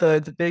 Oh yeah,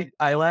 the big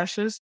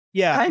eyelashes.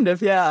 Yeah. Kind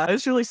of, yeah. I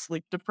was really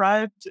sleep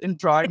deprived in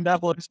drawing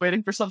that while I was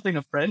waiting for something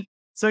to print.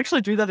 So I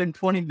actually drew that in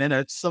 20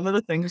 minutes. Some of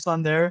the things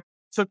on there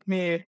took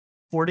me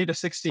 40 to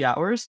 60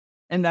 hours.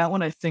 And that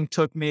one I think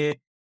took me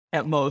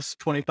at most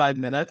 25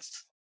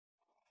 minutes.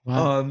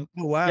 Wow.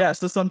 Oh wow. Yeah,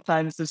 so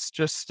sometimes it's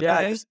just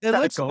it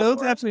looks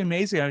absolutely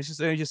amazing.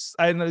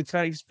 I know it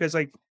kind of feels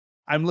like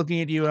I'm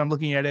looking at you, I'm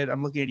looking at it,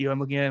 I'm looking at you, I'm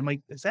looking at it. I'm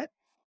like, is that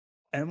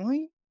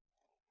Emily?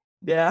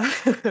 Yeah.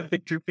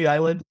 Big droopy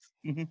eyelid.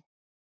 Mm-hmm.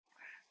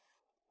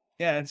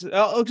 Yeah, it's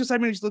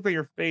just look at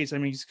your face. I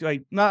mean, it's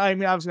like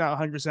obviously not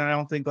 100%. I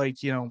don't think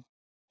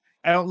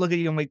I don't look at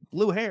you. I'm like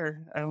blue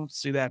hair. I don't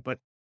see that, but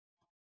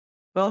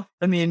well,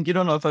 I mean, you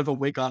don't know if I have a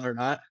wig on or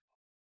not.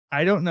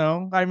 I don't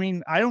know. I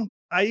mean,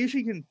 I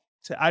usually can.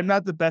 I'm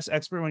not the best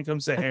expert when it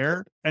comes to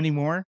hair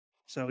anymore.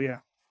 So yeah.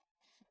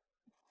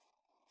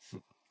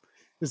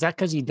 Is that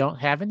because you don't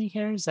have any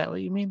hair? Is that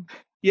what you mean?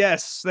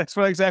 Yes, that's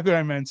exactly what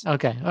I meant.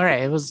 Okay. All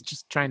right. I was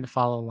just trying to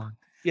follow along.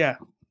 Yeah.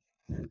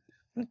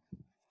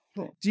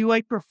 Do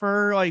you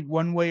prefer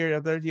one way or the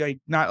other? Do you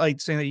not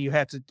saying that you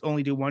have to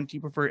only do one? Do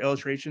you prefer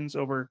illustrations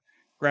over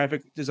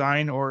graphic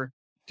design, or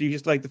do you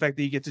just like the fact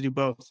that you get to do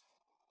both?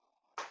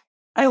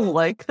 I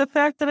like the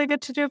fact that I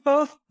get to do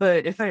both,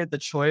 but if I had the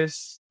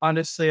choice,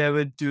 honestly, I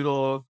would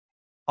doodle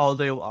all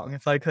day long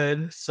if I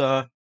could.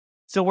 So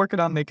still working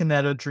on making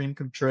that a dream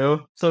come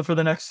true. So for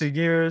the next 2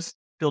 years,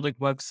 building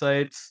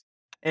websites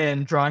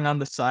and drawing on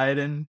the side,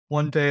 and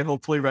one day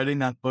hopefully writing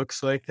that book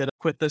so I could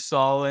quit this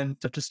all and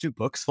just do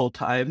books full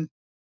time.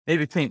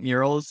 Maybe paint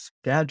murals.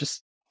 Yeah,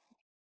 just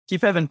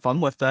keep having fun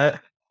with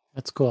that.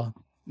 That's cool.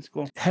 It's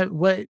cool.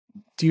 What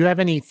do you have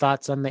any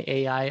thoughts on the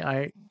AI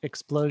art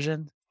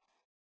explosion?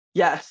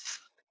 Yes.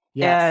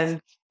 Yes.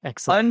 And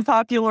excellent.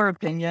 Unpopular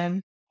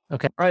opinion.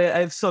 Okay. Right.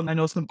 I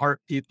know some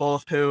art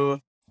people who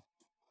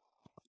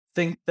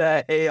think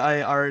that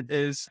AI art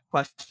is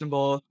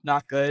questionable,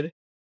 not good.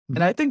 Mm-hmm.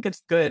 And I think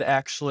it's good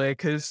actually,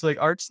 because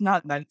art's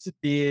not meant to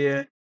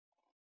be.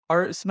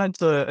 Art's meant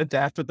to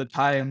adapt with the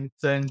times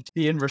and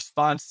be in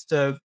response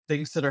to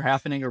things that are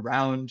happening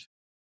around.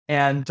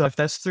 And if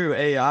that's through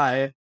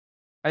AI,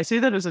 I see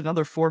that as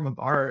another form of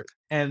art,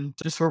 and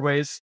just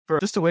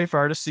a way for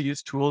artists to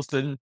use tools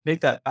to make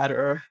that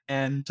better.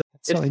 And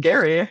it's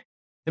scary.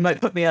 It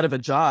might put me out of a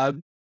job,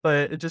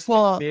 but it just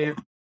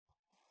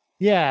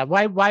yeah.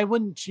 Why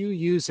wouldn't you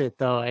use it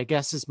though? I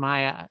guess is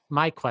my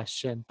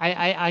question.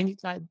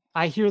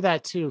 I hear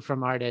that too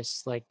from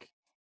artists, like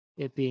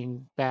it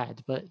being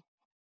bad, but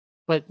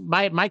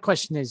my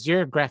question is,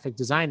 you're a graphic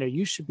designer.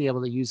 You should be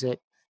able to use it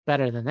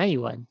better than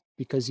anyone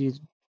because you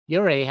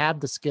already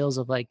have the skills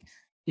of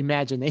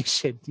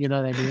imagination, you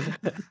know what I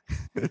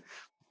mean?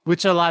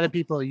 Which a lot of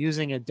people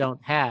using it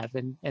don't have,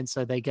 and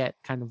so they get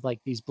kind of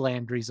these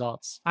bland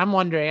results. I'm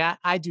wondering,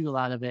 I do a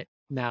lot of it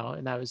now,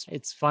 and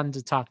it's fun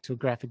to talk to a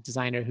graphic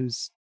designer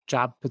whose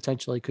job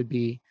potentially could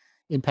be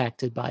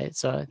impacted by it.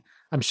 So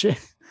I'm sure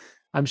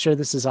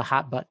this is a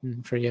hot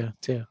button for you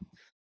too.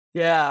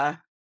 Yeah.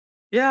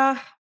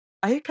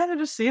 I kind of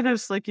just see it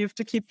as you have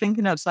to keep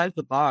thinking outside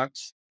the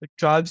box.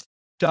 Jobs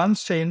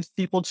change,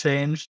 people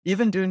change.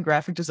 Even doing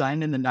graphic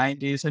design in the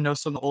 90s, I know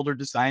some older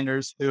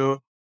designers who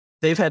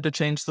they've had to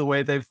change the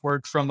way they've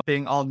worked from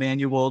being all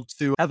manual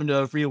to having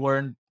to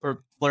relearn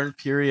or learn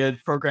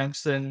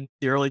programs in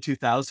the early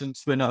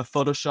 2000s when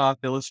Photoshop,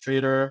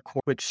 Illustrator,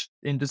 which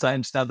in design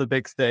is now the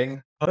big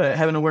thing. But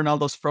having to learn all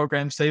those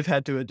programs, they've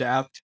had to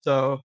adapt.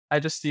 So I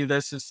just see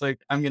this as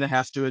I'm going to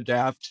have to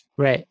adapt.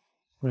 Right.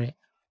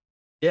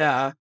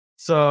 Yeah.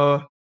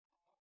 So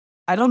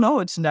I don't know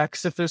what's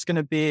next. If there's going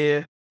to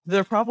be,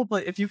 there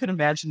probably, if you can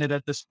imagine it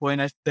at this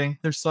point, I think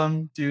there's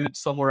some dude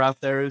somewhere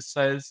out there who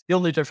says the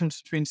only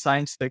difference between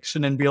science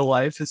fiction and real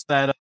life is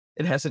that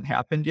it hasn't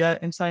happened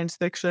yet in science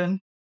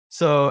fiction.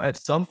 So at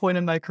some point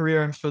in my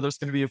career, I'm sure there's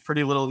going to be a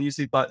pretty little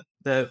easy button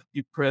that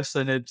you press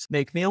and it's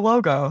make me a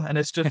logo. And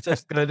it's just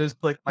as good as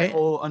like my It,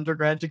 whole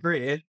undergrad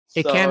degree.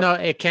 it can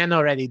it can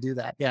already do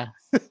that. Yeah.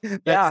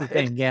 That's the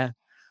thing. Yeah.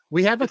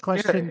 We have a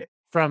question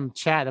from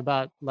chat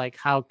about like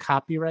how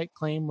copyright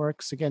claim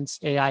works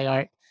against AI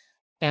art.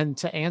 And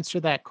to answer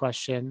that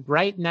question,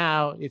 right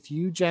now, if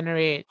you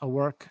generate a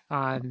work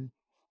on,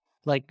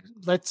 like,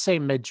 let's say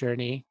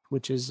Midjourney,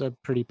 which is a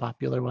pretty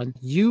popular one,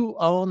 you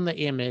own the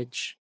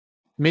image.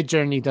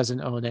 Midjourney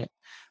doesn't own it.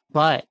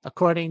 But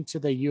according to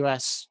the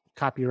US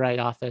Copyright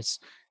Office,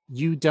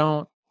 you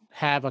don't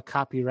have a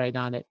copyright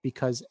on it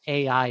because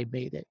AI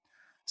made it.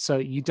 So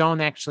you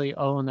don't actually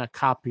own a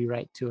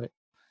copyright to it.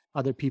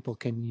 Other people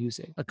can use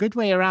it. A good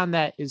way around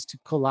that is to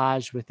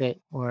collage with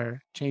it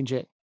or change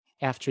it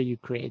after you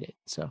create it.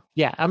 So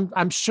yeah,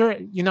 I'm sure,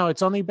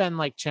 it's only been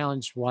like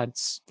challenged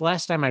once. The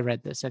last time I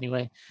read this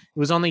anyway, it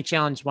was only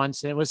challenged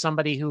once. It was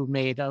somebody who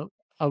made a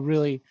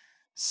really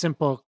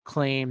simple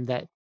claim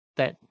that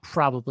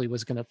probably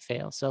was going to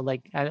fail. So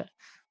like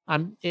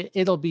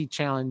it'll be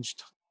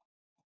challenged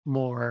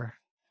more.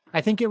 I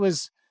think it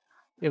was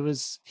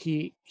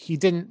he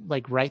didn't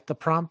like write the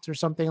prompt or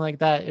something like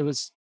that. It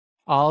was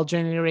all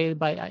generated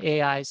by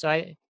AI. So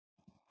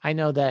I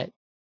know that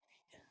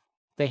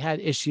they had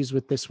issues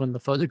with this when the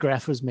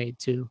photograph was made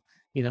too,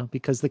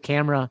 because the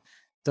camera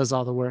does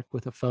all the work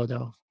with a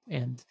photo.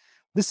 And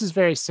this is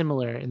very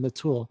similar in the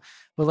tool,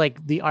 but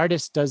like the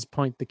artist does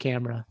point the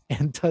camera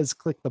and does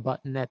click the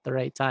button at the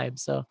right time.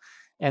 So,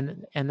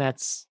 and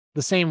that's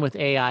the same with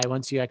AI.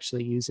 Once you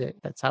actually use it,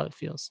 that's how it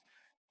feels.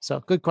 So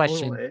good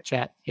question,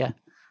 chat. Yeah.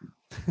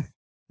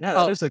 Yeah,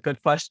 that is a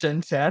good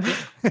question, Chad.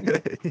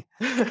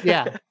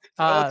 Yeah.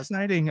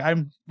 Exciting.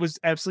 I was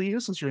absolutely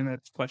useless during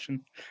that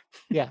question.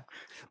 Yeah.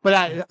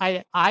 But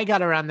I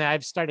got around that.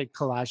 I've started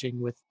collaging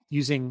with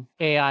using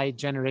AI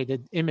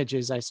generated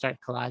images. I start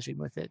collaging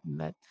with it.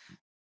 And that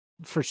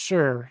for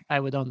sure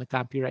I would own the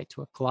copyright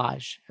to a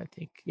collage, I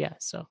think. Yeah.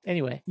 So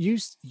anyway,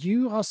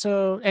 you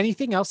also,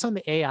 anything else on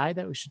the AI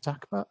that we should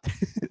talk about?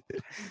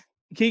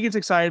 Keegan's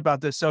excited about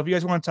this. So if you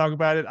guys want to talk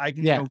about it, I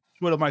can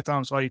twiddle my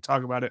thumbs while you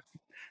talk about it.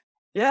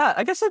 Yeah,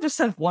 I guess I just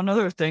have one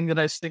other thing that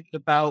I was thinking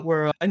about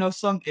where I know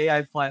some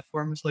AI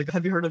platforms, like,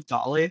 have you heard of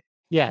DALL-E?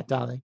 Yeah,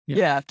 DALL-E.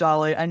 Yeah,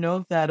 DALL-E. I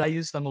know that I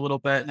use them a little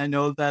bit, and I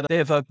know that they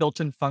have a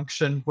built-in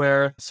function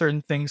where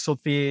certain things will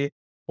be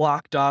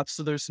blocked off,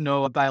 so there's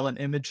no violent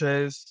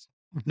images,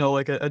 no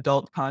like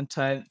adult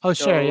content. Oh,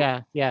 sure.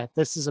 Yeah. Yeah.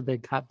 This is a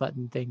big hot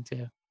button thing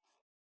too.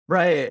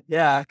 Right.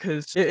 Yeah.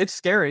 Because it's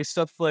scary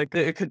stuff. Like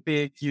it could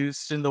be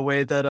used in the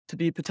way that to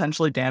be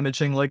potentially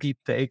damaging, like deep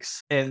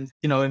fakes and,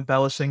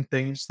 embellishing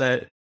things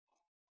that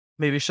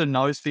maybe shouldn't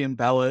always be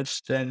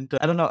embellished. And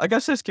I don't know. I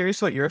guess I was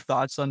curious what your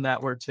thoughts on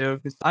that were too.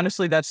 Because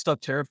honestly, that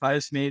stuff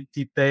terrifies me.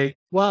 Deep fake.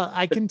 Well,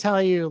 I can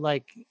tell you,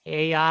 like,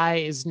 AI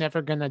is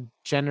never going to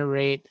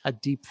generate a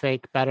deep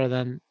fake better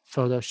than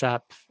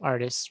Photoshop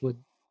artists would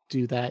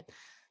do that.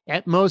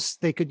 At most,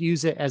 they could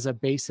use it as a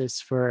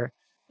basis for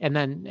and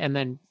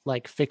then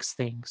like fix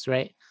things,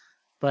 right?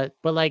 But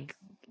like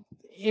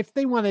if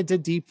they wanted to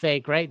deep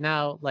fake right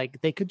now,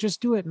 like they could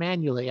just do it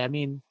manually. I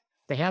mean,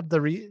 they have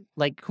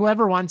like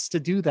whoever wants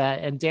to do that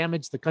and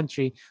damage the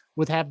country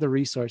would have the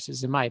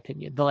resources, in my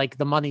opinion,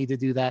 the money to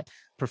do that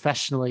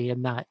professionally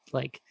and not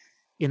like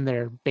in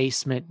their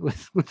basement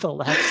with a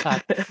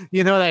laptop.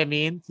 You know what I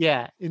mean?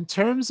 Yeah. In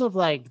terms of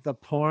like the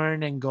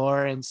porn and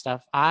gore and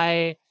stuff,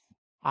 I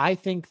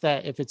think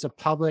that if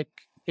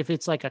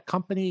it's like a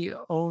company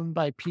owned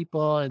by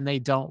people and they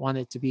don't want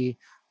it to be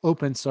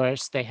open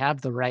source, they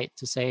have the right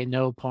to say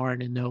no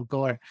porn and no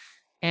gore.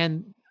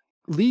 And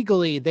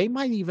legally, they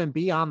might even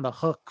be on the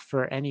hook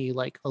for any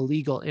like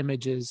illegal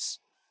images,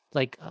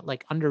 like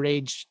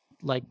underage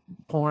like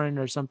porn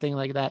or something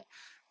like that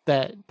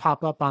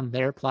pop up on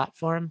their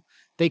platform.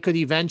 They could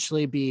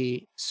eventually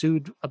be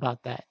sued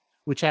about that,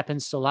 which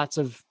happens to lots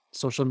of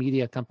social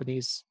media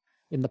companies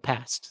in the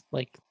past,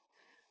 like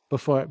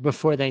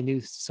before they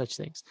knew such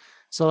things.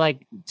 So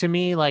like to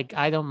me, like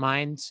I don't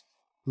mind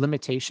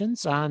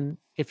limitations on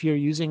if you're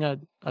using a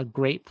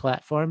great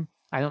platform.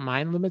 I don't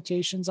mind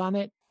limitations on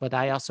it, but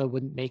I also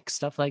wouldn't make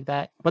stuff like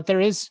that. But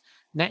there is,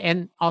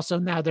 and also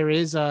now there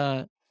is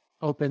a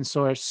open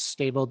source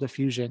Stable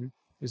Diffusion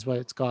is what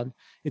it's called.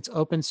 It's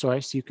open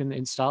source. You can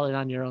install it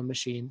on your own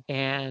machine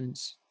and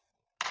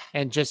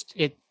just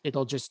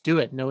it'll just do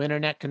it. No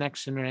internet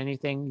connection or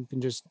anything. You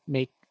can just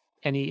make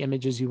any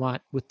images you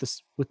want with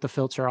the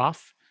filter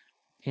off,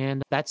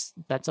 and that's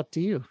up to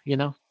you,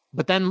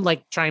 but then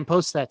like try and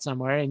post that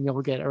somewhere and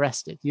you'll get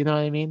arrested, you know what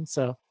I mean?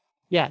 So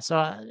yeah, so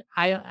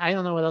I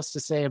don't know what else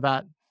to say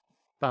about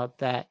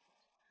that,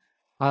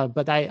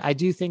 but I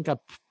do think a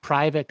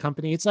private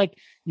company, it's like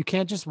you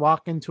can't just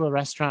walk into a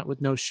restaurant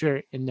with no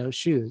shirt and no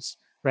shoes,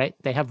 right?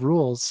 They have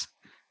rules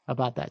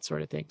about that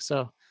sort of thing.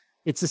 So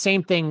it's the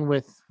same thing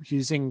with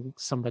using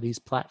somebody's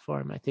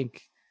platform. I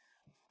think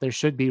there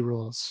should be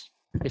rules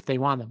if they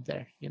want them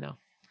there,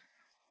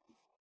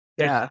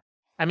 Yeah.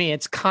 I mean,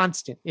 it's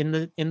constant in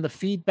the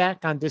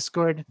feedback on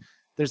Discord.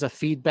 There's a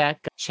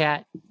feedback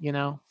chat,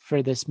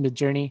 for this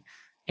Midjourney,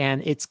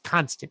 and it's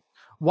constant.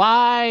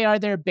 Why are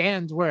there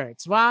banned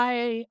words?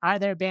 Why are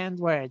there banned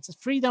words?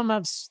 Freedom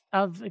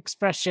of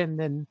expression,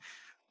 and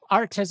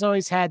art has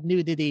always had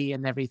nudity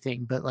and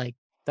everything, but like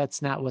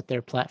that's not what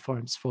their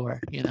platform's for,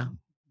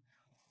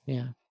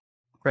 Yeah.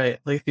 Right.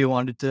 Like if you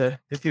wanted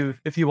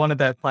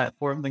that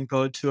platform, then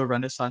go to a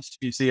Renaissance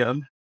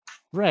museum.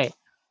 Right.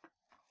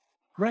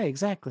 Right.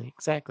 Exactly.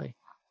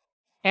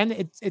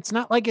 And it's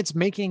not like it's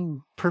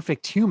making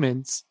perfect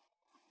humans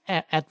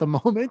at the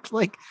moment.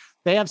 Like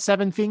they have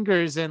 7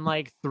 fingers and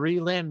like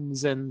 3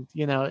 limbs, and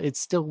it's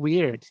still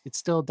weird. It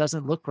still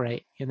doesn't look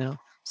right,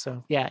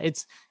 So yeah,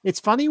 it's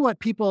funny what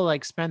people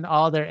like spend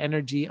all their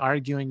energy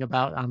arguing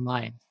about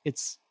online.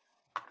 It's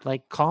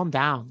like, calm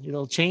down.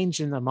 It'll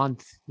change in a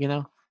month,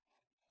 Yeah.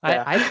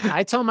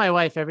 I tell my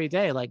wife every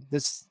day, like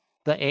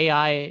the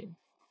AI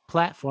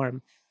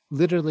platform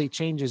literally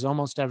changes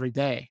almost every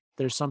day.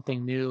 There's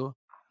something new,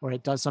 or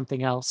it does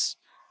something else,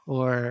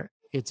 or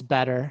it's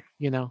better,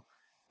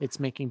 it's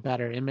making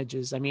better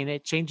images. I mean,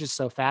 it changes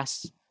so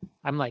fast.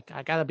 I'm like,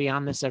 I gotta be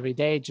on this every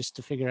day just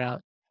to figure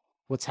out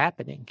what's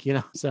happening,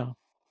 So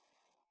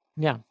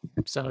yeah.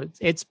 So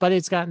but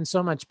it's gotten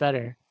so much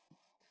better.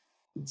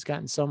 It's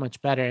gotten so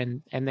much better,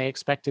 and they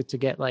expect it to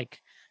get like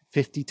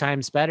 50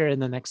 times better in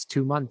the next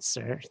 2 months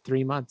or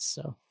 3 months.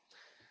 So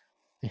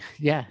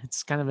yeah,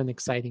 it's kind of an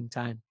exciting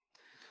time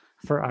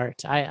for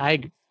art.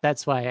 I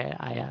that's why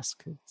I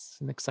ask. It's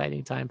an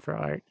exciting time for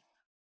art.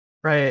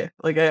 Right.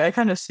 Like I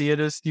kind of see it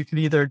as you can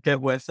either get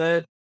with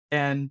it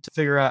and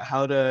figure out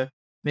how to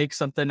make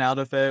something out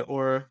of it,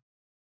 or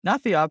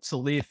not be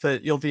obsolete,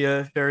 but you'll be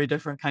a very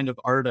different kind of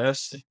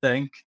artist, I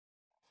think.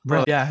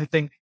 But yeah, I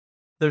think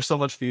there's so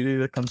much beauty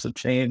that comes with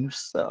change.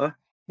 So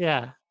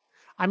yeah.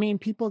 I mean,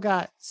 people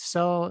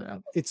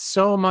it's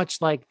so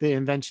much like the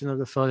invention of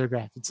the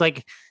photograph. It's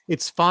like,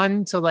 it's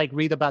fun to like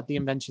read about the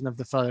invention of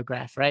the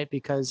photograph, right?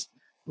 Because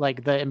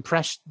like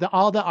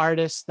all the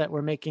artists that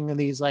were making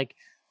these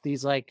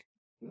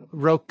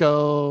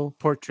Rococo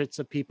portraits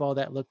of people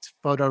that looked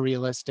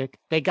photorealistic,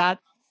 they got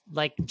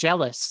like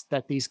jealous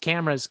that these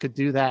cameras could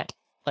do that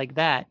like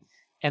that.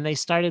 And they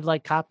started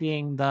like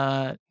copying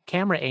the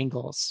camera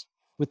angles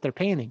with their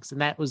paintings.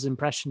 And that was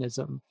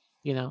Impressionism,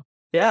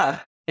 Yeah.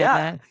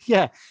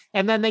 Yeah.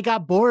 And then they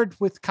got bored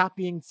with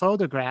copying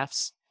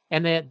photographs,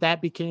 and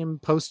that became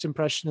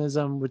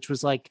post-impressionism, which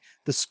was like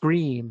the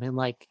Scream, and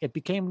like it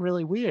became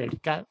really weird.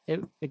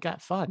 It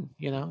got fun,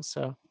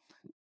 so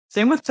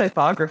same with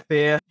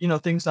typography.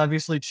 Things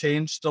obviously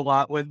changed a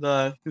lot when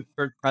the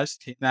Gutenberg press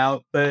came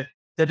out, but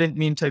that didn't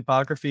mean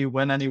typography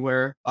went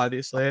anywhere,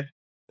 obviously.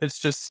 It's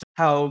just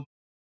how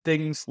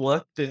things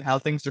looked and how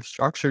things are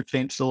structured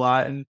changed a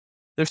lot, and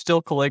there's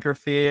still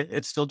calligraphy.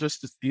 It's still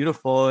just as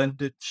beautiful,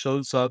 and it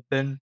shows up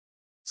in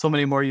so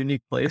many more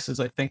unique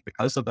places, I think,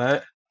 because of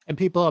it. And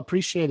people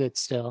appreciate it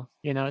still.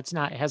 It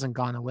hasn't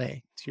gone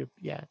away.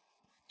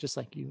 Just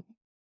like you.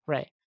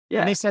 Right.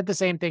 Yeah. And they said the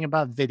same thing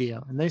about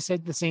video, and they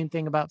said the same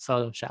thing about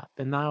Photoshop.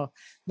 And now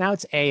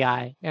it's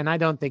AI, and I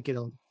don't think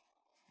it'll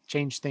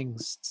change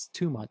things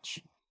too much.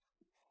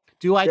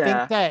 Do I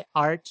think that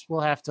art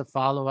will have to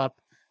follow up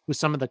with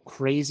some of the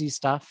crazy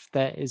stuff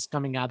that is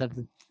coming out of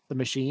the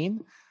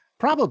machine?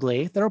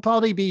 Probably. There'll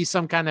probably be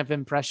some kind of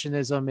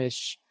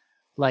impressionism-ish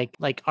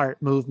like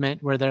art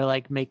movement where they're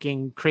like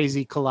making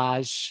crazy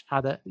collage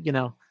out of,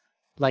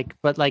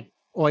 but like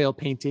oil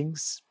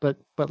paintings, but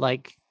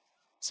like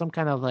some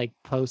kind of like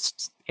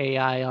post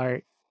AI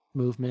art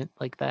movement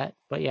like that.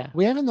 But yeah,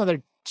 we have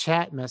another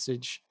chat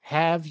message.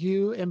 Have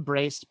you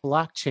embraced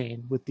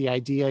blockchain with the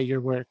idea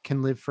your work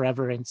can live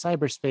forever in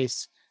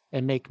cyberspace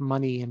and make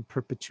money in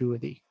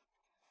perpetuity?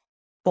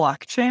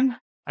 Blockchain?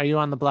 Are you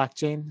on the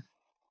blockchain?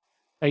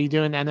 Are you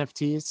doing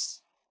NFTs?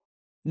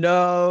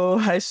 No,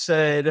 I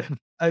said,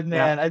 I've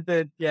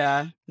been,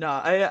 no,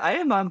 I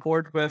am on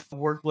board with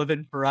work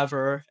living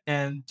forever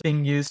and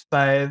being used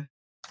by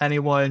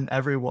anyone,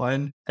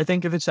 everyone. I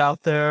think if it's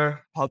out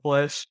there,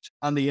 published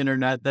on the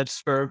internet, that's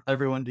for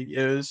everyone to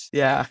use.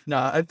 Yeah, no,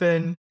 I've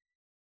been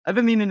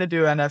meaning to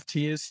do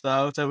NFTs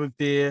though.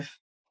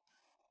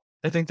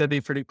 I think that'd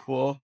be pretty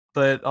cool.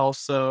 But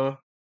also,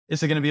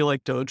 is it going to be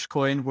like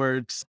Dogecoin, where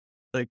it's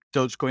like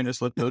Dogecoin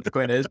is what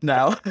Dogecoin is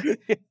now?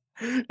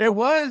 It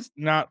was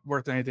not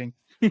worth anything.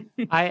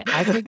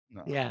 I think,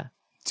 No. yeah.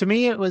 To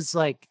me, it was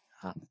like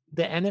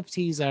the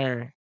NFTs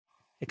are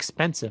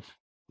expensive.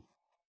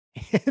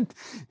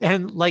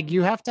 and like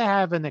you have to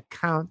have an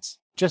account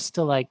just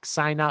to like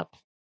sign up.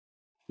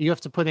 You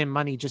have to put in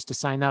money just to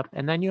sign up.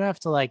 And then you have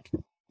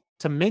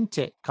to mint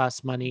it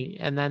costs money.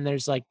 And then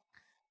there's like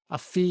a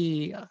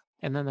fee,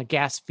 and then a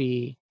gas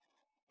fee.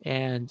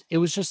 And it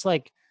was just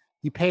like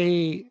you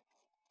pay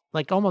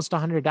like almost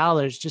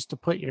 $100 just to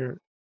put your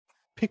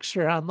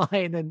picture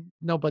online and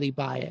nobody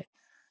buy it.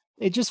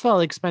 It just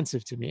felt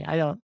expensive to me.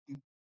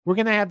 We're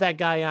going to have that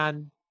guy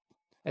on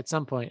at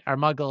some point, our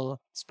Muggle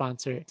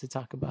sponsor, to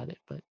talk about it.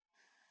 But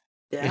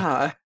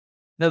yeah.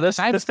 No, that's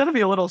going to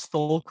be a little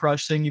soul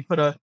crushing. You put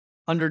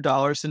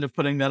 $100 into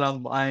putting that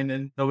online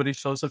and nobody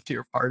shows up to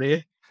your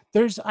party.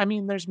 there's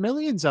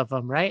millions of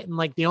them, right? And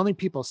like the only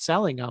people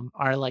selling them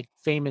are like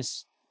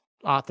famous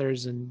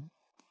authors and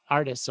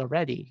artists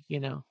already, you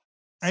know?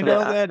 I So, know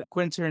that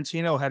Quentin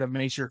Tarantino had a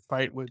major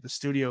fight with the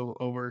studio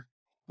over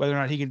whether or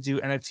not he could do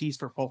NFTs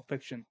for Pulp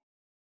Fiction.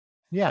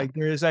 yeah. Like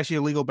there is actually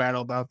a legal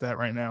battle about that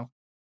right now.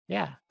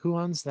 Yeah. Who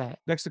owns that?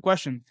 Next the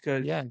question,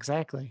 because Yeah,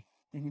 exactly.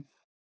 Mhm.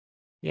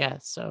 Yeah.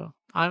 So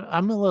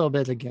I'm a little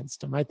bit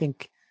against them. I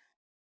think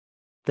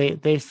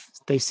they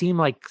seem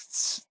like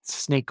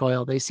snake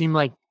oil. They seem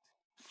like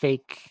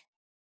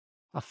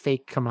a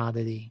fake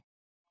commodity.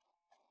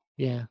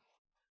 Yeah.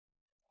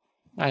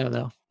 I don't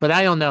know, but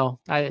I don't know.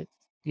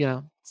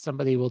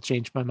 Somebody will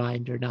change my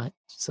mind or not.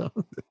 So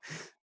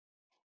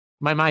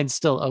my mind's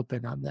still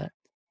open on that.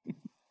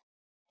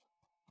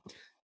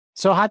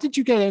 So how did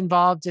you get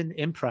involved in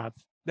improv?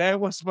 that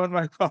was one of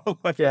my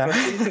follow-up Yeah.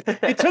 questions.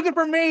 You took it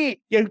from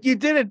me. You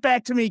did it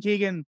back to me,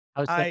 Keegan.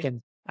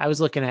 I was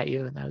looking at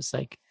you and I was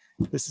like,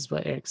 this is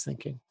what Eric's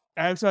thinking.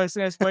 I was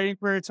waiting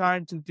for a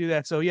time to do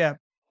that. So yeah,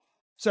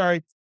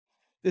 sorry.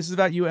 This is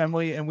about you,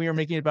 Emily, and we are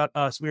making it about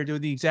us. We are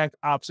doing the exact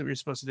opposite we were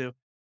supposed to do.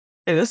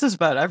 Hey, this is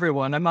about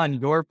everyone. I'm on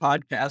your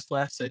podcast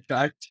last I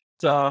checked.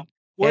 So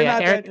We're Yeah,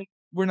 not Eric, that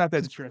we're not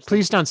that interested.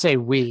 please don't say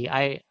we.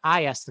 I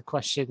asked the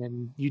question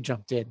and you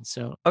jumped in.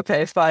 So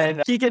okay,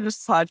 fine.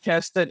 Keegan's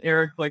podcast that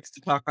Eric likes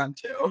to talk on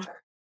too.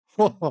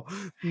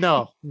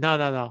 no.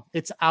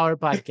 It's our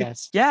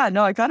podcast. Yeah,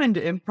 no, I got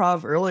into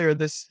improv earlier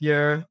this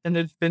year, and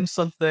it's been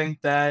something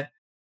that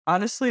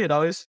honestly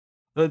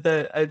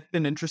that I've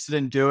been interested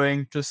in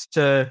doing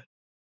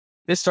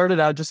it started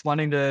out just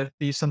wanting to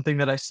be something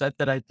that I said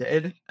that I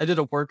did. I did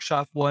a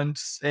workshop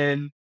once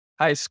in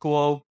high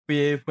school.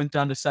 We went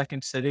down to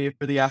Second City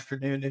for the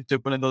afternoon and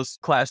did one of those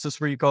classes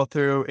where you go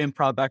through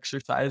improv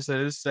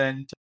exercises.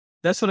 And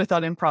that's what I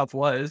thought improv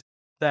was,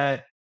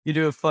 that you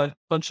do a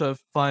bunch of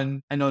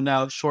fun, I know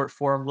now, short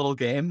form little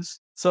games.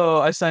 So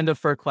I signed up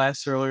for a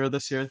class earlier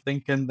this year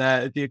thinking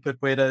that it'd be a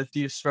good way to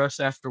de-stress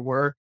after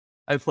work.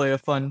 I play a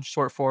fun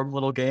short form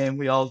little game.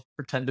 We all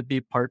pretend to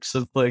be parts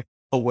of like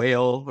a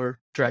whale or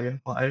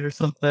dragonfly or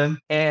something,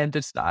 and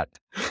it's not.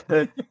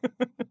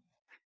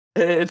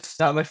 It's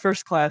not. My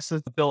first class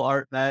is Bill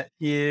Artnet.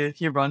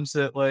 He runs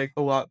it like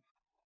a lot.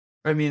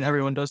 I mean,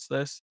 everyone does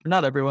this.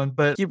 Not everyone,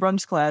 but he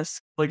runs class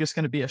like it's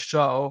going to be a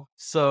show.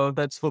 So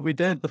that's what we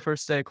did the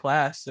first day of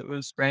class. It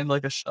was ran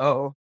like a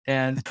show.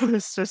 And it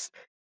was just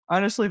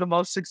honestly the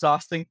most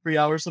exhausting 3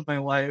 hours of my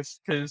life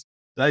because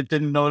I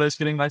didn't know what I was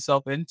getting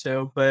myself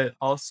into, but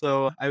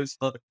also I was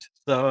hooked.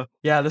 So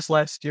yeah, this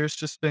last year's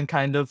just been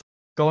kind of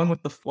going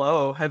with the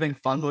flow, having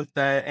fun with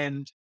that.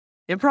 And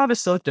improv is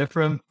so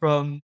different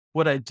from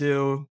what I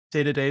do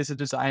day to day as a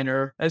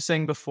designer. As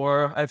saying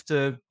before, I have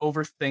to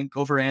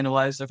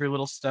overanalyze every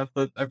little step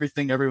of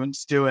everything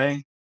everyone's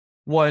doing.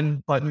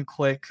 One button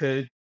click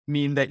could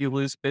mean that you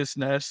lose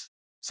business.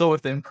 So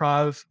with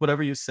improv,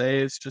 whatever you say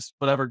is just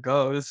whatever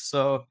goes.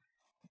 So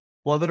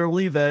love it or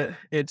leave it.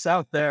 It's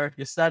out there.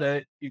 You said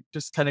it. You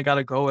just kind of got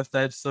to go with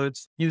it. So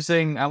it's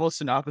using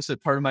almost an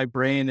opposite part of my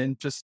brain and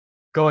just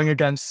going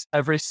against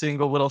every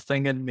single little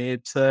thing in me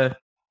to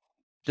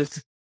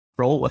just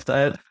roll with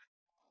it.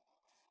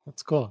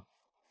 That's cool.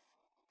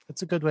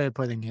 That's a good way of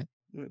putting it.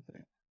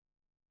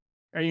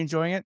 Are you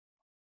enjoying it?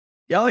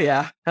 Oh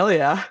yeah. Hell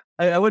yeah.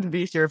 I wouldn't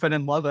be here if I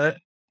didn't love it.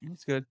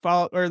 That's good.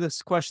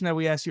 This question that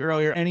we asked you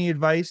earlier, any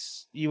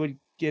advice you would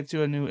give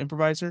to a new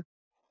improviser?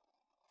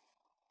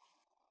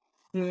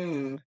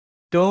 Don't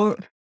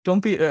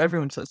be,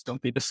 everyone says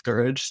don't be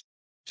discouraged.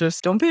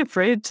 Just don't be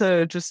afraid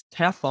to just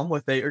have fun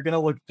with it. You're going to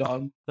look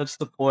dumb. That's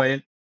the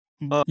point.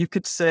 You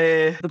could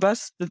say the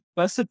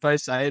best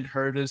advice I had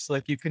heard is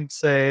like, you can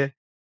say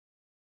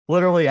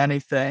literally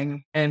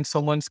anything and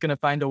someone's going to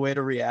find a way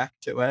to react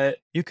to it.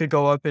 You could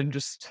go up and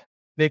just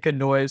make a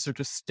noise or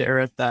just stare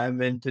at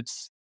them and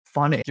it's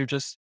funny.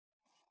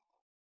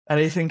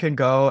 Anything can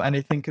go,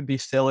 anything can be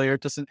silly or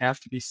it doesn't have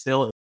to be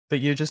silly, but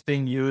you're just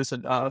being you is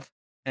enough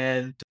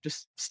and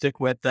just stick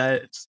with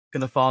that. It's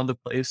going to fall into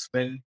place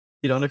when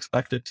you don't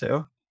expect it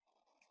to.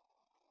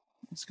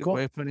 That's a good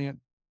way of putting it.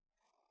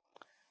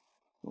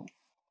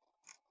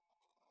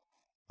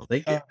 Well,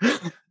 thank you.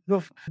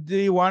 Do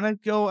you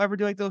want to ever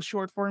do like those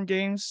short form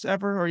games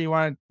ever, or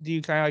do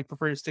you kind of like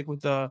prefer to stick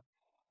with the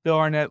Bill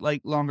Arnett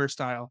like longer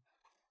style?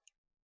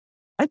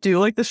 I do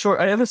like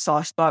I have a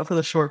soft spot for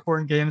the short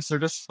form games. They're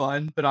just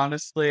fun, but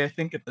honestly, I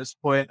think at this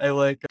point I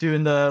like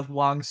doing the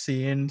long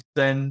scenes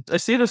and I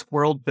see it as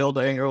world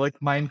building or like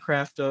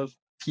Minecraft of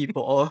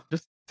people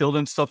just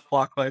building stuff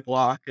block by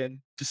block and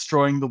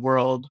destroying the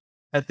world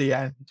at the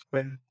end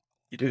when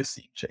you do a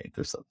scene change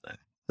or something.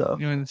 So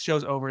the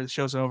show's over. The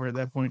show's over at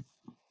that point.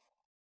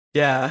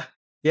 Yeah.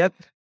 Yep.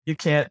 You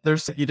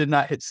did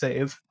not hit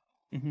save.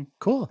 Mm-hmm.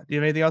 Cool. Do you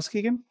have anything else,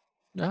 Keegan?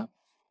 No,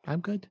 I'm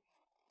good.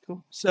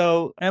 Cool.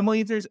 So,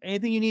 Emily, if there's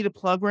anything you need to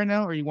plug right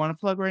now or you want to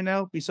plug right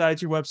now,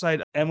 besides your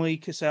website,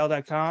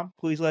 emilycassell.com,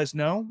 please let us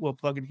know. We'll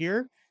plug it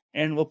here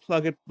and we'll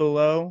plug it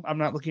below. I'm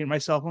not looking at my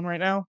cell phone right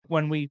now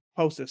when we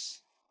post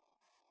this.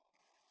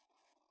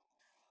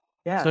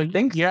 Yeah. So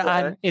thanks. you're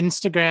on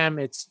Instagram.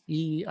 It's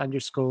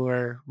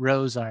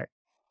E_RoseArt.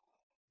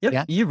 Yep.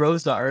 yeah?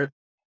 eRoseArt.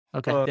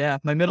 Okay. Yeah.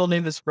 My middle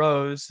name is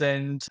Rose,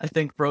 and I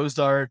think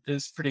RoseArt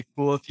is pretty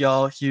cool if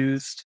y'all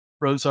used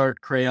RoseArt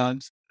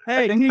crayons.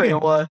 Hey, I think Keegan,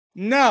 Crayola.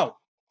 no,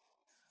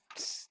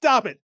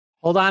 stop it.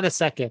 Hold on a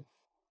second.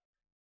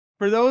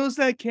 For those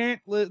that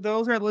can't,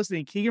 those that are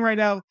listening, Keegan right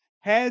now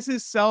has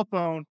his cell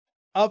phone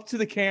up to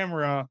the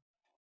camera,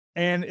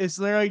 and it's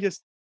literally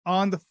just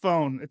on the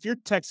phone. If you're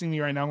texting me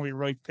right now, I'm gonna be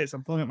really pissed.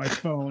 I'm pulling up my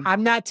phone.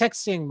 I'm not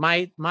texting.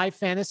 My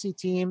fantasy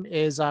team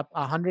is up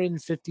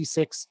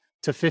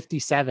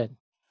 156-57,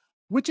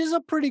 which is a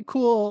pretty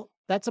cool.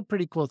 That's a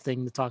pretty cool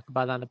thing to talk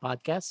about on a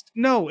podcast.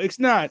 No, it's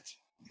not.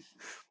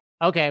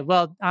 Okay.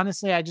 Well,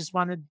 honestly, I just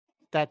wanted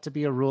that to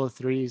be a rule of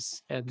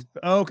threes, and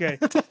Okay.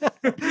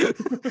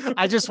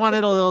 I just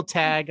wanted a little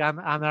tag on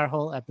our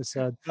whole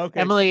episode. Okay.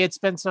 Emily, it's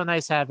been so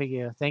nice having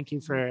you. Thank you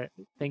for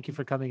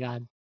coming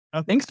on.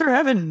 Thanks for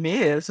having me.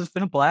 This has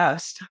been a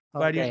blast.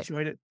 Glad you Okay.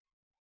 enjoyed it.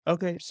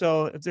 Okay,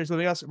 so if there's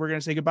something else, we're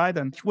gonna say goodbye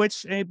then.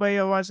 Twitch,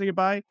 anybody want to say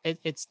goodbye?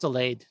 It's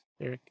delayed,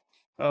 Eric.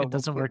 Oh, It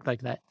doesn't okay. work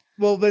like that.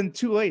 Well, then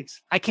too late.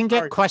 I can get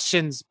Sorry.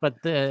 questions, but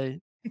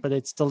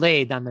it's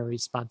delayed on the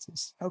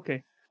responses.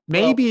 Okay.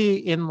 Maybe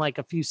in like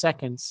a few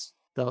seconds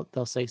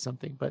they'll say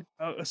something, but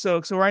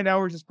So right now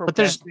we're just But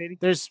there's- procrastinating.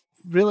 there's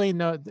really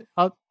no.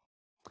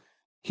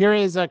 Here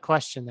is a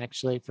question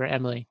actually for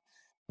Emily.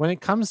 When it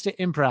comes to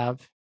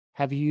improv,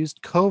 have you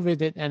used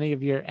COVID in any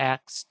of your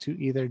acts to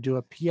either do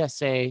a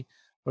PSA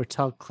or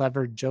tell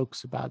clever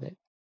jokes about it?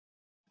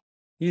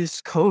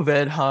 Use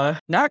COVID, huh?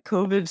 Not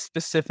COVID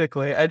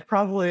specifically. I'd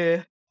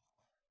probably.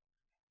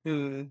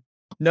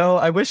 No,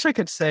 I wish I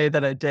could say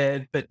that I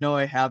did, but no,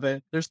 I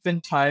haven't. There's been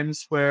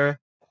times where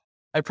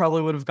I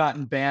probably would have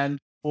gotten banned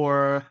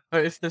for, or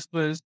if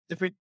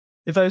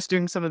I was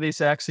doing some of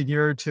these acts a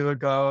year or two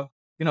ago,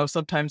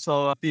 sometimes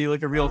I'll be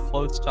like a real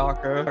flow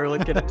stalker or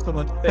like get in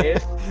someone's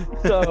face.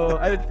 So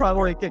I would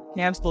probably get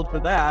canceled for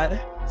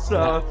that.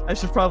 So I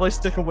should probably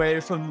stick away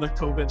from the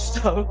COVID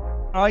stuff.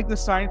 I like the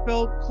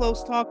Seinfeld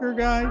close talker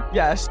guy.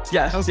 Yes. Okay.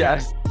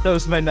 That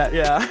was my net.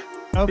 Yeah.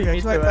 Okay, me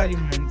so I to thought it. you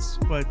meant,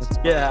 but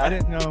Yeah. I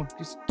didn't know.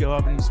 Just go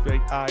up and just be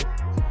like, hi.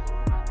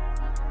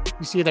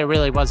 You see, there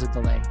really was a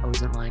delay. I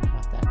wasn't lying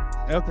about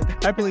that.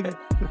 Okay, I believe it.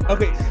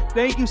 Okay,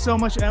 thank you so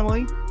much,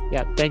 Emily.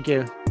 Yeah, thank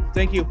you.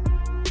 Thank you.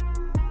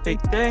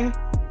 Big thing.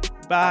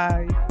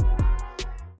 Bye.